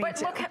do it to me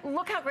too. But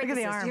look how great this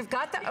is. Arm. You've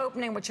got the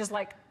opening, which is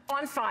like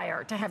on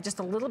fire, to have just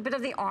a little bit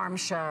of the arm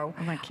show,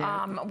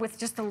 with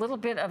just a little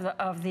bit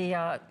of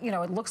the you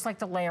know, it looks like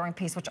the layering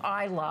piece, which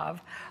I love.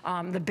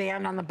 The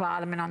band on the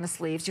bottom and on the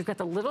sleeves. You've got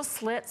the little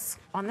slits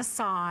on the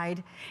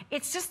side.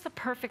 It's just the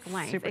perfect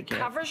length. It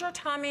covers your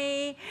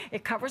tummy.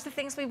 It covers the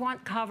things we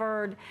want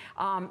covered.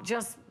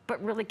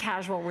 But really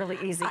casual, really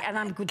easy. And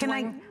I'm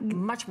doing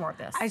much more of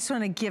this. I just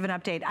want to give an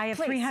update. I have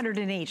 300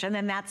 in each, and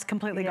then that's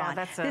completely gone.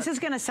 This is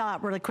going to sell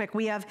out really quick.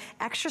 We have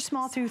extra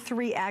small through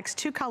 3X,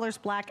 2 colors,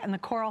 black and the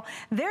coral.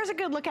 There's a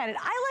good look at it.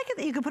 I like it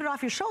that you can put it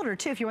off your shoulder,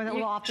 too, if you want that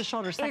little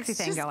off-the-shoulder sexy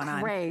thing going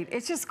on.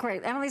 It's just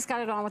great. Emily's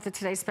got it on with the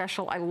Today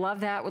Special. I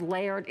love that with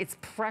layered. It's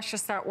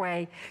precious that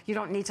way. You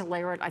don't need to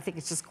layer it. I think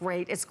it's just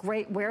great. It's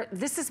great where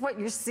this is what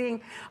you're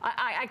seeing.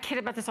 I kid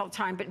about this all the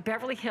time, but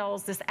Beverly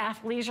Hills, this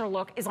athleisure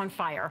look is on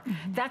fire.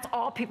 That's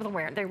all people are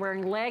wearing. They're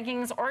wearing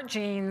leggings or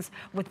jeans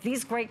with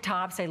these great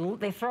tops.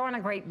 They throw in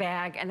a great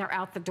bag and they're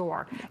out the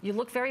door. You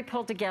look very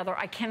pulled together.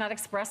 I cannot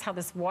express how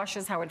this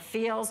washes, how it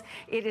feels.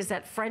 It is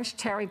that French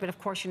terry, but of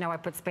course, you know, I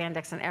put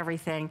spandex in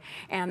everything.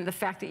 And the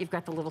fact that you've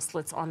got the little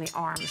slits on the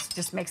arms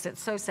just makes it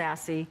so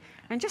sassy.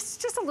 And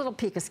just a little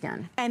peek of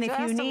skin. And if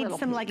you need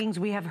some leggings,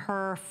 we have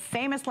her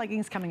famous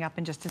leggings coming up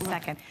in just a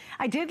second.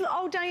 I did,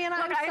 oh, Diana,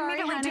 I'm sorry, I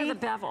immediately do the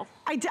bevel.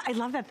 I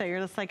love that though. You're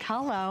just like,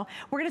 hello.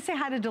 We're gonna say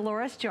hi to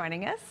Dolores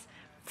joining us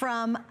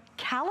from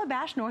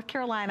Calabash, North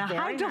Carolina.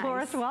 Hi,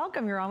 Dolores,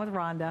 welcome. You're on with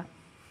Rhonda.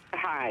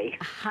 Hi.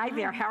 Hi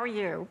there, how are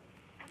you?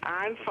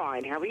 I'm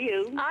fine, how are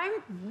you?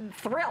 I'm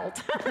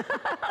thrilled.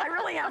 I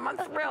really am, I'm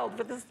thrilled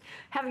with this,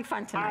 having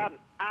fun tonight.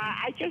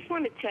 I just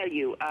want to tell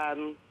you,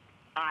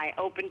 I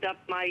opened up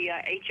my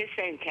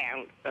HSN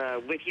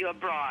account with your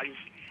bras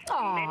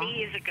many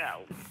years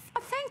ago.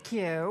 Oh, thank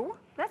you.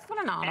 That's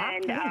what an honor.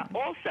 And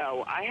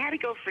also, I had to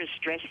go for a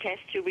stress test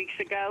 2 weeks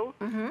ago,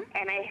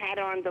 and I had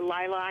on the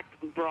lilac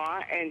bra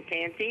and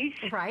panties.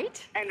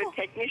 Right. And the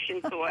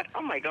technician thought,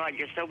 oh, my God,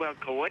 you're so well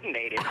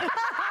coordinated. And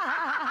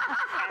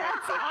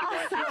of course, she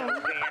wanted to know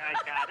where I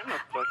got them.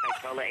 Of course,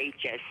 I told her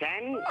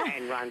HSN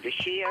and Rhonda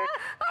Shear.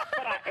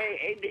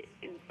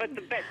 But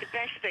the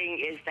best thing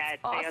is that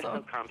they are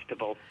so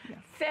comfortable. Yeah.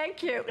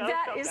 Thank you.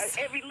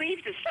 It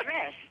relieved the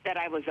stress that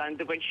I was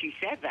under when she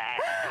said that.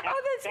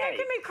 Oh, that's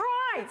making me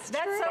cry.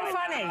 That's so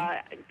funny.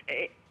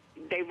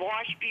 They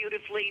wash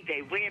beautifully,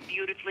 they wear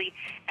beautifully,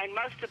 and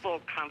most of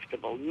all,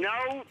 comfortable.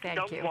 No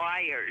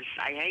wires.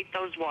 I hate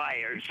those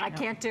wires. I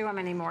can't do them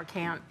anymore,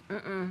 can't.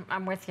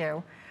 I'm with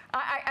you.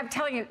 I'm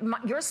telling you,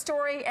 your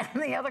story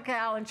and the other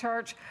gal in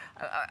church,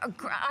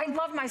 I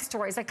love my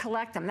stories. I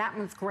collect them. That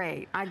one's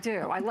great. I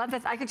do. I love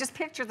that. I could just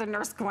picture the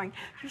nurse going,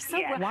 you're so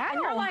good. Wow.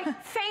 And you're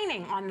like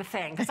feigning on the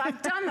thing, because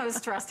I've done those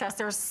stress tests.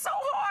 They're so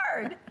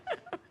hard.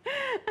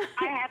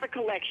 I have a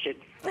collection.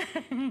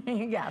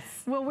 Yes.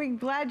 Well, we're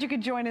glad you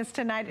could join us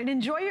tonight and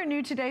enjoy your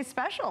new Today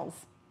specials.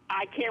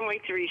 I can't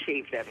wait to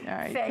receive them. All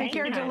right. Take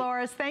care,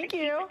 Dolores. Thank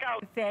you.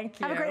 Thank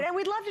you. Have a great, and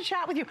we'd love to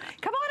chat with you.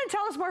 Come on and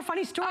tell us more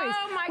funny stories.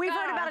 Oh my We've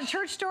heard about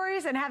church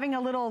stories and having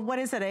a little, what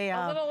is it?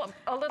 A little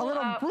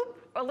bloop.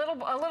 A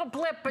little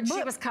blip, but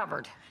she was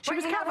covered. She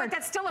was covered.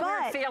 That's still a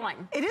weird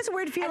feeling. It is a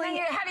weird feeling. And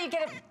then how do you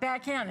get it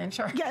back in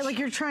church? Yeah, like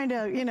you're trying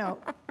to, you know.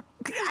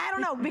 I don't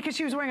know, because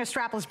she was wearing a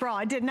strapless bra.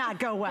 It did not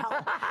go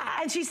well.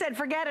 And she said,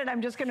 forget it,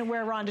 I'm just going to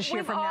wear Rhonda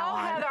Shear from now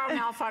on. We've all had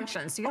our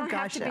malfunctions. You don't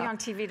have to be on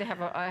TV to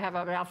have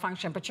a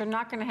malfunction, but you're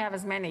not going to have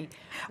as many.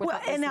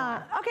 Well, and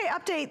okay,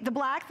 update the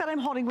black that I'm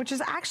holding, which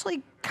is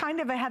actually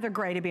kind of a heather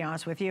gray, to be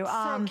honest with you.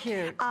 So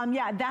cute.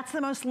 Yeah, that's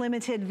the most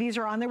limited. These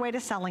are on their way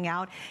to selling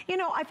out. You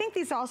know, I think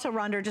these also,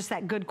 Rhonda, are just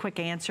that good, quick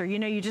answer. You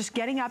know, you're just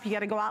getting up, you got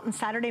to go out on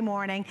Saturday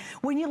morning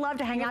when you love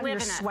to hang out in your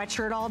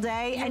sweatshirt all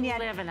day, and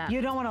yet you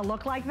don't want to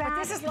look like that. But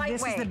this is lightweight.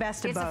 This is the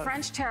best of both. It's a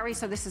French terry,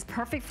 so this is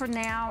perfect for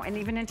now and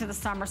even into the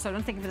summer, so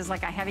don't think of it as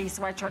like a heavy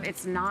sweatshirt.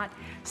 It's not.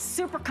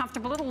 Super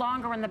comfortable, a little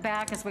longer in the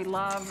back as we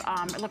love.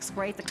 It looks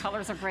great, the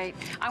colors are great.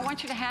 I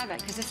want you to have it,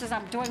 because this is,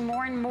 I'm doing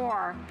more and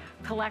more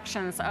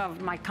collections of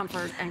my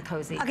comfort and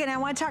cozy. Okay, now I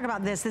want to talk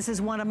about this. This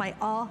is one of my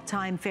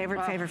all-time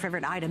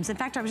favorite items. In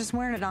fact, I was just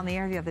wearing it on the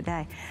air the other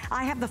day.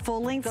 I have the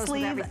full-length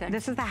sleeve.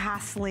 This is the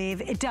half sleeve.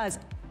 It does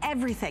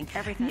everything.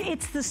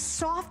 It's the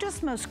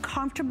softest, most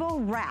comfortable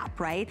wrap,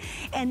 right?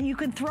 And you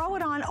can throw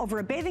it on over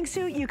a bathing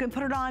suit. You can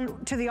put it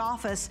on to the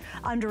office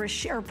under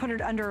or put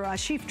it under a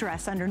sheath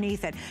dress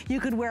underneath it. You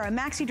could wear a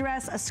maxi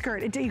dress, a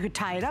skirt. You could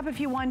tie it up if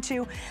you want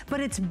to,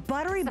 but it's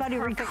buttery,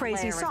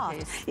 crazy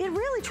soft. It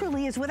really,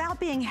 truly is, without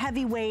being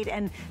heavyweight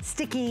and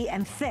sticky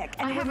and thick.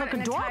 And it would look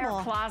adorable. I have an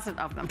entire closet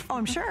of them. Oh,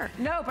 I'm sure.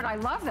 No, but I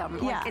love them.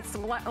 Yeah. Like, it's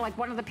like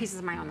one of the pieces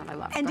of my own that I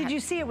love. And did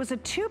you see it was a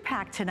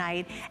 2-pack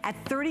tonight at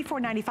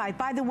 $34.95.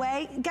 By the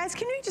way, guys,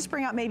 can you just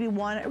bring out maybe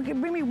one,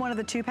 bring me one of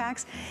the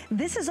 2-packs?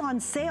 This is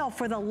on sale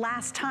for the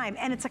last time,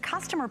 and it's a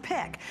customer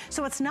pick.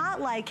 So it's not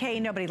like, hey,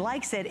 nobody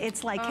likes it.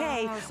 It's like,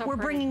 hey, we're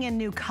bringing in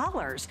new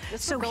colors.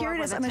 So here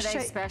it is. I'm going to show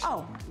you.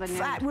 Oh,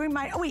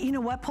 wait, you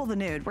know what? Pull the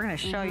nude. We're going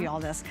to show you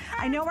all this.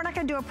 I know we're not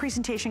going to do a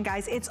presentation,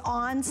 guys. It's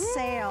on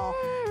sale.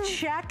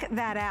 Check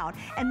that out.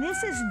 And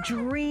this is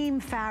dream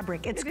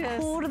fabric. It's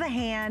cool to the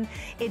hand.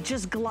 It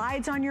just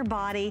glides on your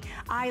body.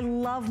 I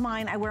love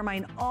mine. I wear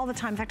mine all the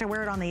time. In fact, I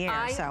wear it on the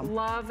air. I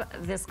love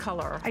this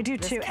color. I do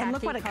too. And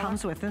look what it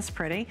comes with. It's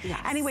pretty. Yes.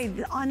 Anyway,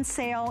 on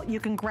sale, you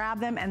can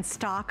grab them and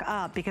stock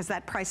up, because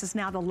that price is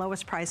now the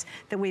lowest price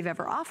that we've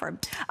ever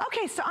offered.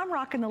 Okay, so I'm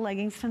rocking the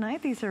leggings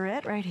tonight. These are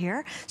it right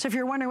here. So if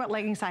you're wondering what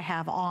leggings I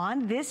have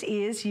on, this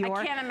is your...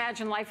 I can't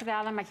imagine life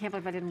without them. I can't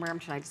believe I didn't wear them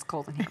tonight. It's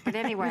cold in here. But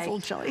anyway, it's a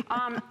little chilly.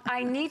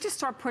 I need to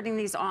start putting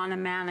these on a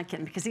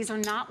mannequin, because these are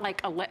not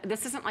like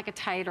this isn't like a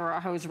tight or a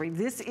hosiery.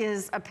 This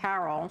is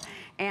apparel,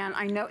 and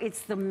I know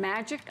it's the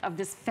magic of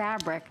this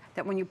fabric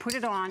that when you put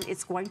it on,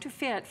 it's going to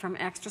fit from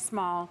extra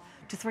small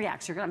to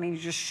 3X. I mean, you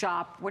just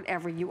shop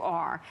whatever you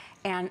are,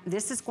 and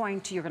this is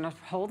going to, you're going to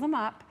hold them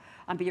up.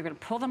 But you're going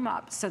to pull them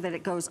up so that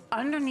it goes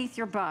underneath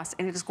your bust,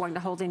 and it is going to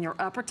hold in your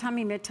upper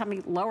tummy, mid tummy,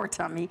 lower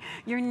tummy,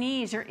 your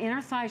knees, your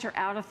inner thighs, your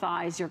outer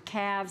thighs, your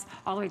calves,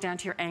 all the way down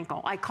to your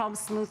ankle. I call them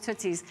smooth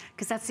tootsies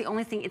because that's the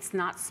only thing it's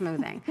not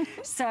smoothing.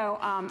 So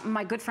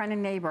my good friend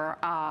and neighbor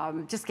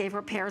just gave her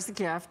a pair as a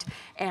gift,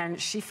 and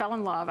she fell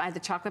in love. I had the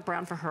chocolate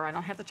brown for her. I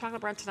don't have the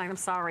chocolate brown tonight, I'm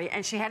sorry.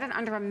 And she had it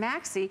under a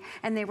maxi,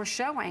 and they were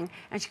showing,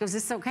 and she goes,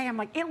 this is okay? I'm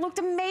like, it looked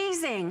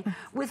amazing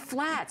with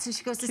flats. And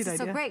she goes, this is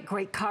so great.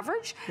 Great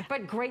coverage,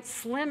 but great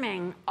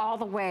slimming all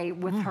the way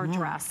with her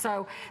dress.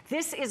 So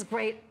this is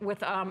great with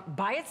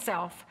by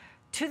itself,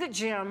 to the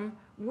gym,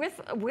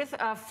 with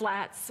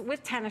flats,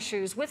 with tennis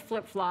shoes, with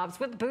flip-flops,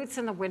 with boots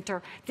in the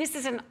winter. This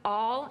is an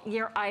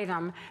all-year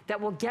item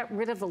that will get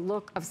rid of the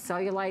look of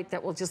cellulite,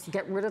 that will just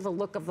get rid of the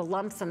look of the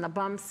lumps and the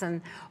bumps and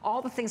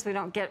all the things we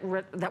don't get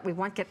rid, that we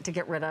want to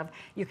get rid of.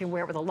 You can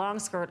wear it with a long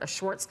skirt, a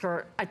short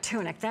skirt, a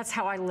tunic. That's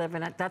how I live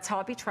in it. That's how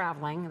I'll be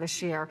traveling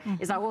this year,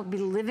 is I will be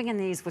living in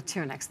these with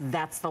tunics.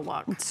 That's the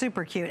look. It's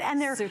super cute.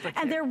 And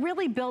they're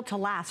really built to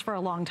last for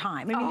a long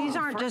time. I mean, these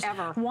aren't just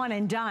one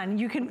and done.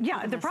 You can,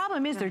 the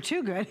problem is they're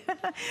too good.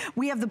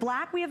 We have the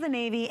black, we have the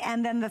navy,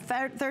 and then the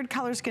third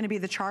color is going to be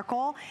the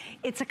charcoal.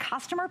 It's a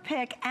customer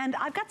pick, and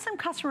I've got some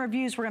customer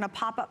reviews we're going to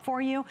pop up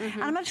for you.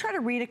 And I'm going to try to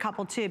read a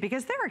couple too,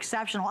 because they're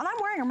exceptional. And I'm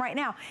wearing them right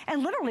now,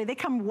 and literally they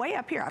come way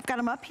up here. I've got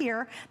them up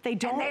here. They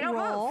don't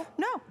roll.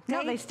 Move.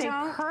 No, they stay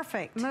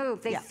perfect.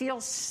 Move. They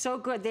feel so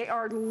good. They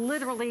are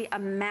literally a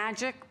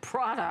magic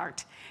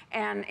product,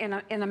 and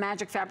in a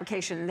magic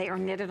fabrication. They are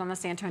knitted on the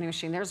San Antonio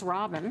machine. There's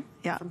Robin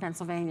from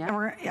Pennsylvania.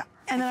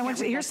 And then I want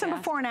you, here's some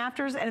before and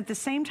afters, and at the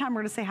same time,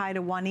 we're going to say hi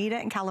to Juanita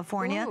in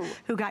California,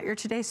 who got your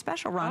today's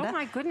special, Rhonda. Oh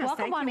my goodness,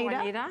 welcome, thank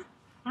Juanita. You,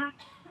 Juanita.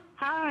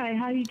 Hi,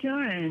 how you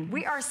doing?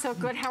 We are so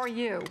good. How are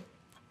you?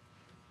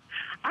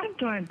 I'm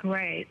doing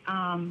great.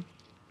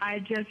 I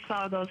just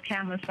saw those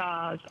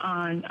camisoles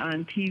on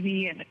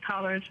TV, and the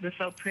colors were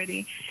so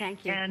pretty.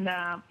 Thank you. And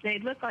they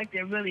look like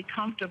they're really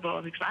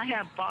comfortable, because I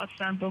have bought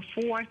some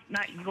before,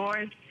 not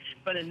yours,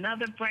 but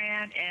another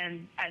brand,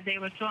 and they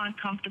were so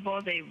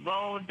uncomfortable. They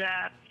rolled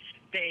up.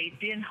 They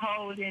didn't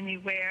hold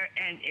anywhere,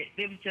 and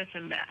it was just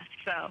a mess.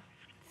 So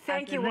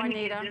thank you,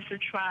 Juanita. Just to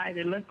try.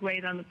 They look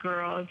great on the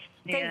girls.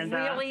 They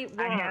really work.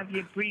 I have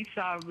your briefs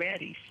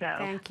already, so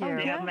thank you.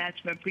 They'll match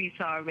my briefs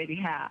I already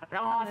have.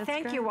 Oh,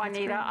 thank you,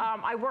 Juanita.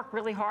 I work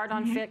really hard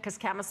on fit because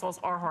camisoles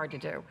are hard to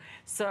do.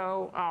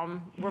 So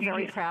we're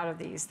very proud of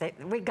these.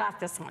 We got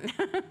this one.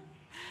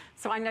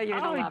 So I know you're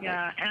going to love it.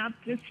 And I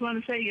just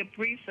want to say your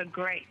briefs are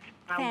great.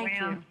 I wear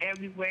them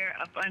everywhere,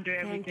 up under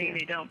everything.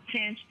 They don't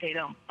pinch, they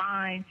don't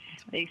bind,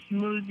 they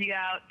smooth you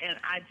out, and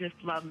I just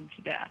love them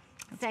to death.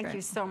 Thank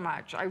you so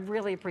much. I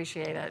really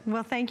appreciate it.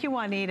 Well, thank you,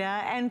 Juanita.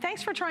 And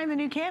thanks for trying the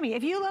new cami.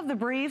 If you love the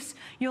briefs,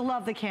 you'll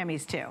love the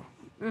camis too.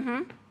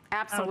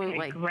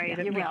 Absolutely. Okay, great.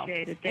 You will.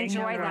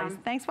 Enjoy them.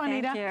 Thanks,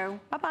 Juanita. Thank you.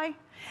 Bye-bye.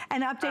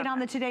 An update on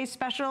the today's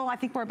special. I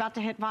think we're about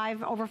to hit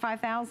over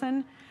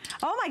 5,000.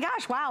 Oh my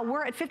gosh, wow,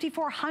 we're at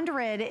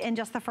 5,400 in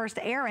just the first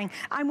airing.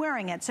 I'm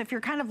wearing it, so if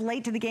you're kind of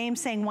late to the game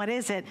saying, what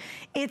is it?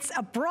 It's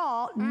a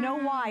bra, no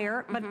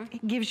wire, but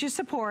it gives you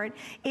support.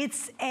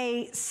 It's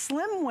a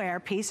slim wear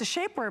piece, a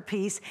shapewear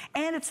piece,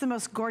 and it's the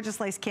most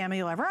gorgeous lace cami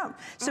you'll ever own.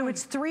 So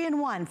it's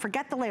 3-in-1.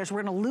 Forget the layers.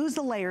 We're gonna lose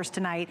the layers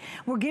tonight.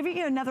 We're giving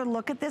you another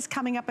look at this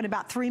coming up in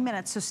about 3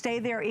 minutes, so stay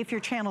there if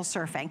you're channel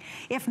surfing.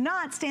 If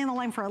not, stay on the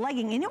line for a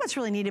legging. You know what's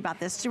really neat about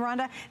this,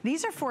 Rhonda?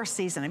 These are for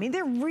season. I mean,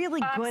 they're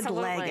really good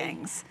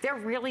leggings. They're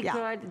really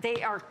good.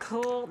 They are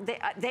cool.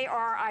 They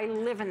are, I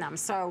live in them.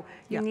 So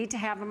you need to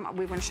have them.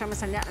 We want to show them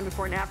us a net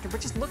before and after,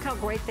 but just look how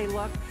great they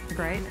look.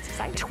 Great. It's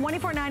exciting.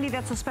 $24.90,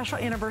 that's a special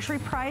anniversary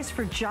price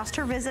for just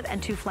her visit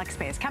and 2 flex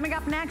pays. Coming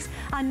up next,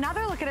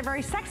 another look at a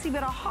very sexy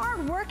but a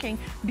hard-working,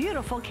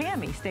 beautiful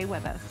cami. Stay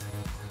with us.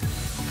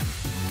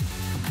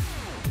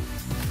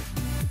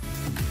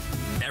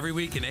 Every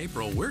week in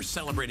April, we're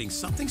celebrating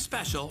something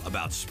special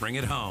about spring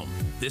at home.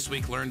 This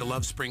week, learn to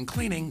love spring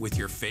cleaning with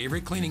your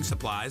favorite cleaning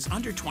supplies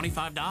under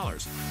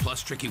 $25.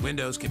 Plus, tricky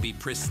windows can be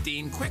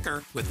pristine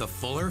quicker with the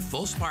Fuller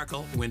Full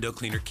Sparkle Window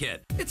Cleaner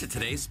Kit. It's a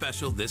today's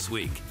special this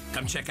week.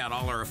 Come check out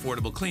all our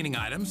affordable cleaning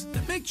items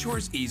that make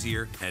chores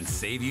easier and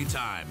save you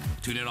time.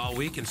 Tune in all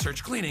week and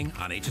search cleaning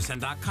on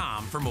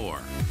hsn.com for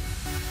more.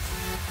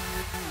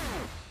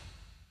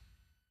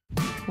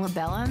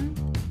 Labellum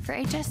for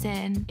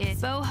HSN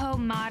is boho,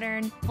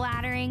 modern,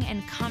 flattering,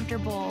 and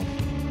comfortable.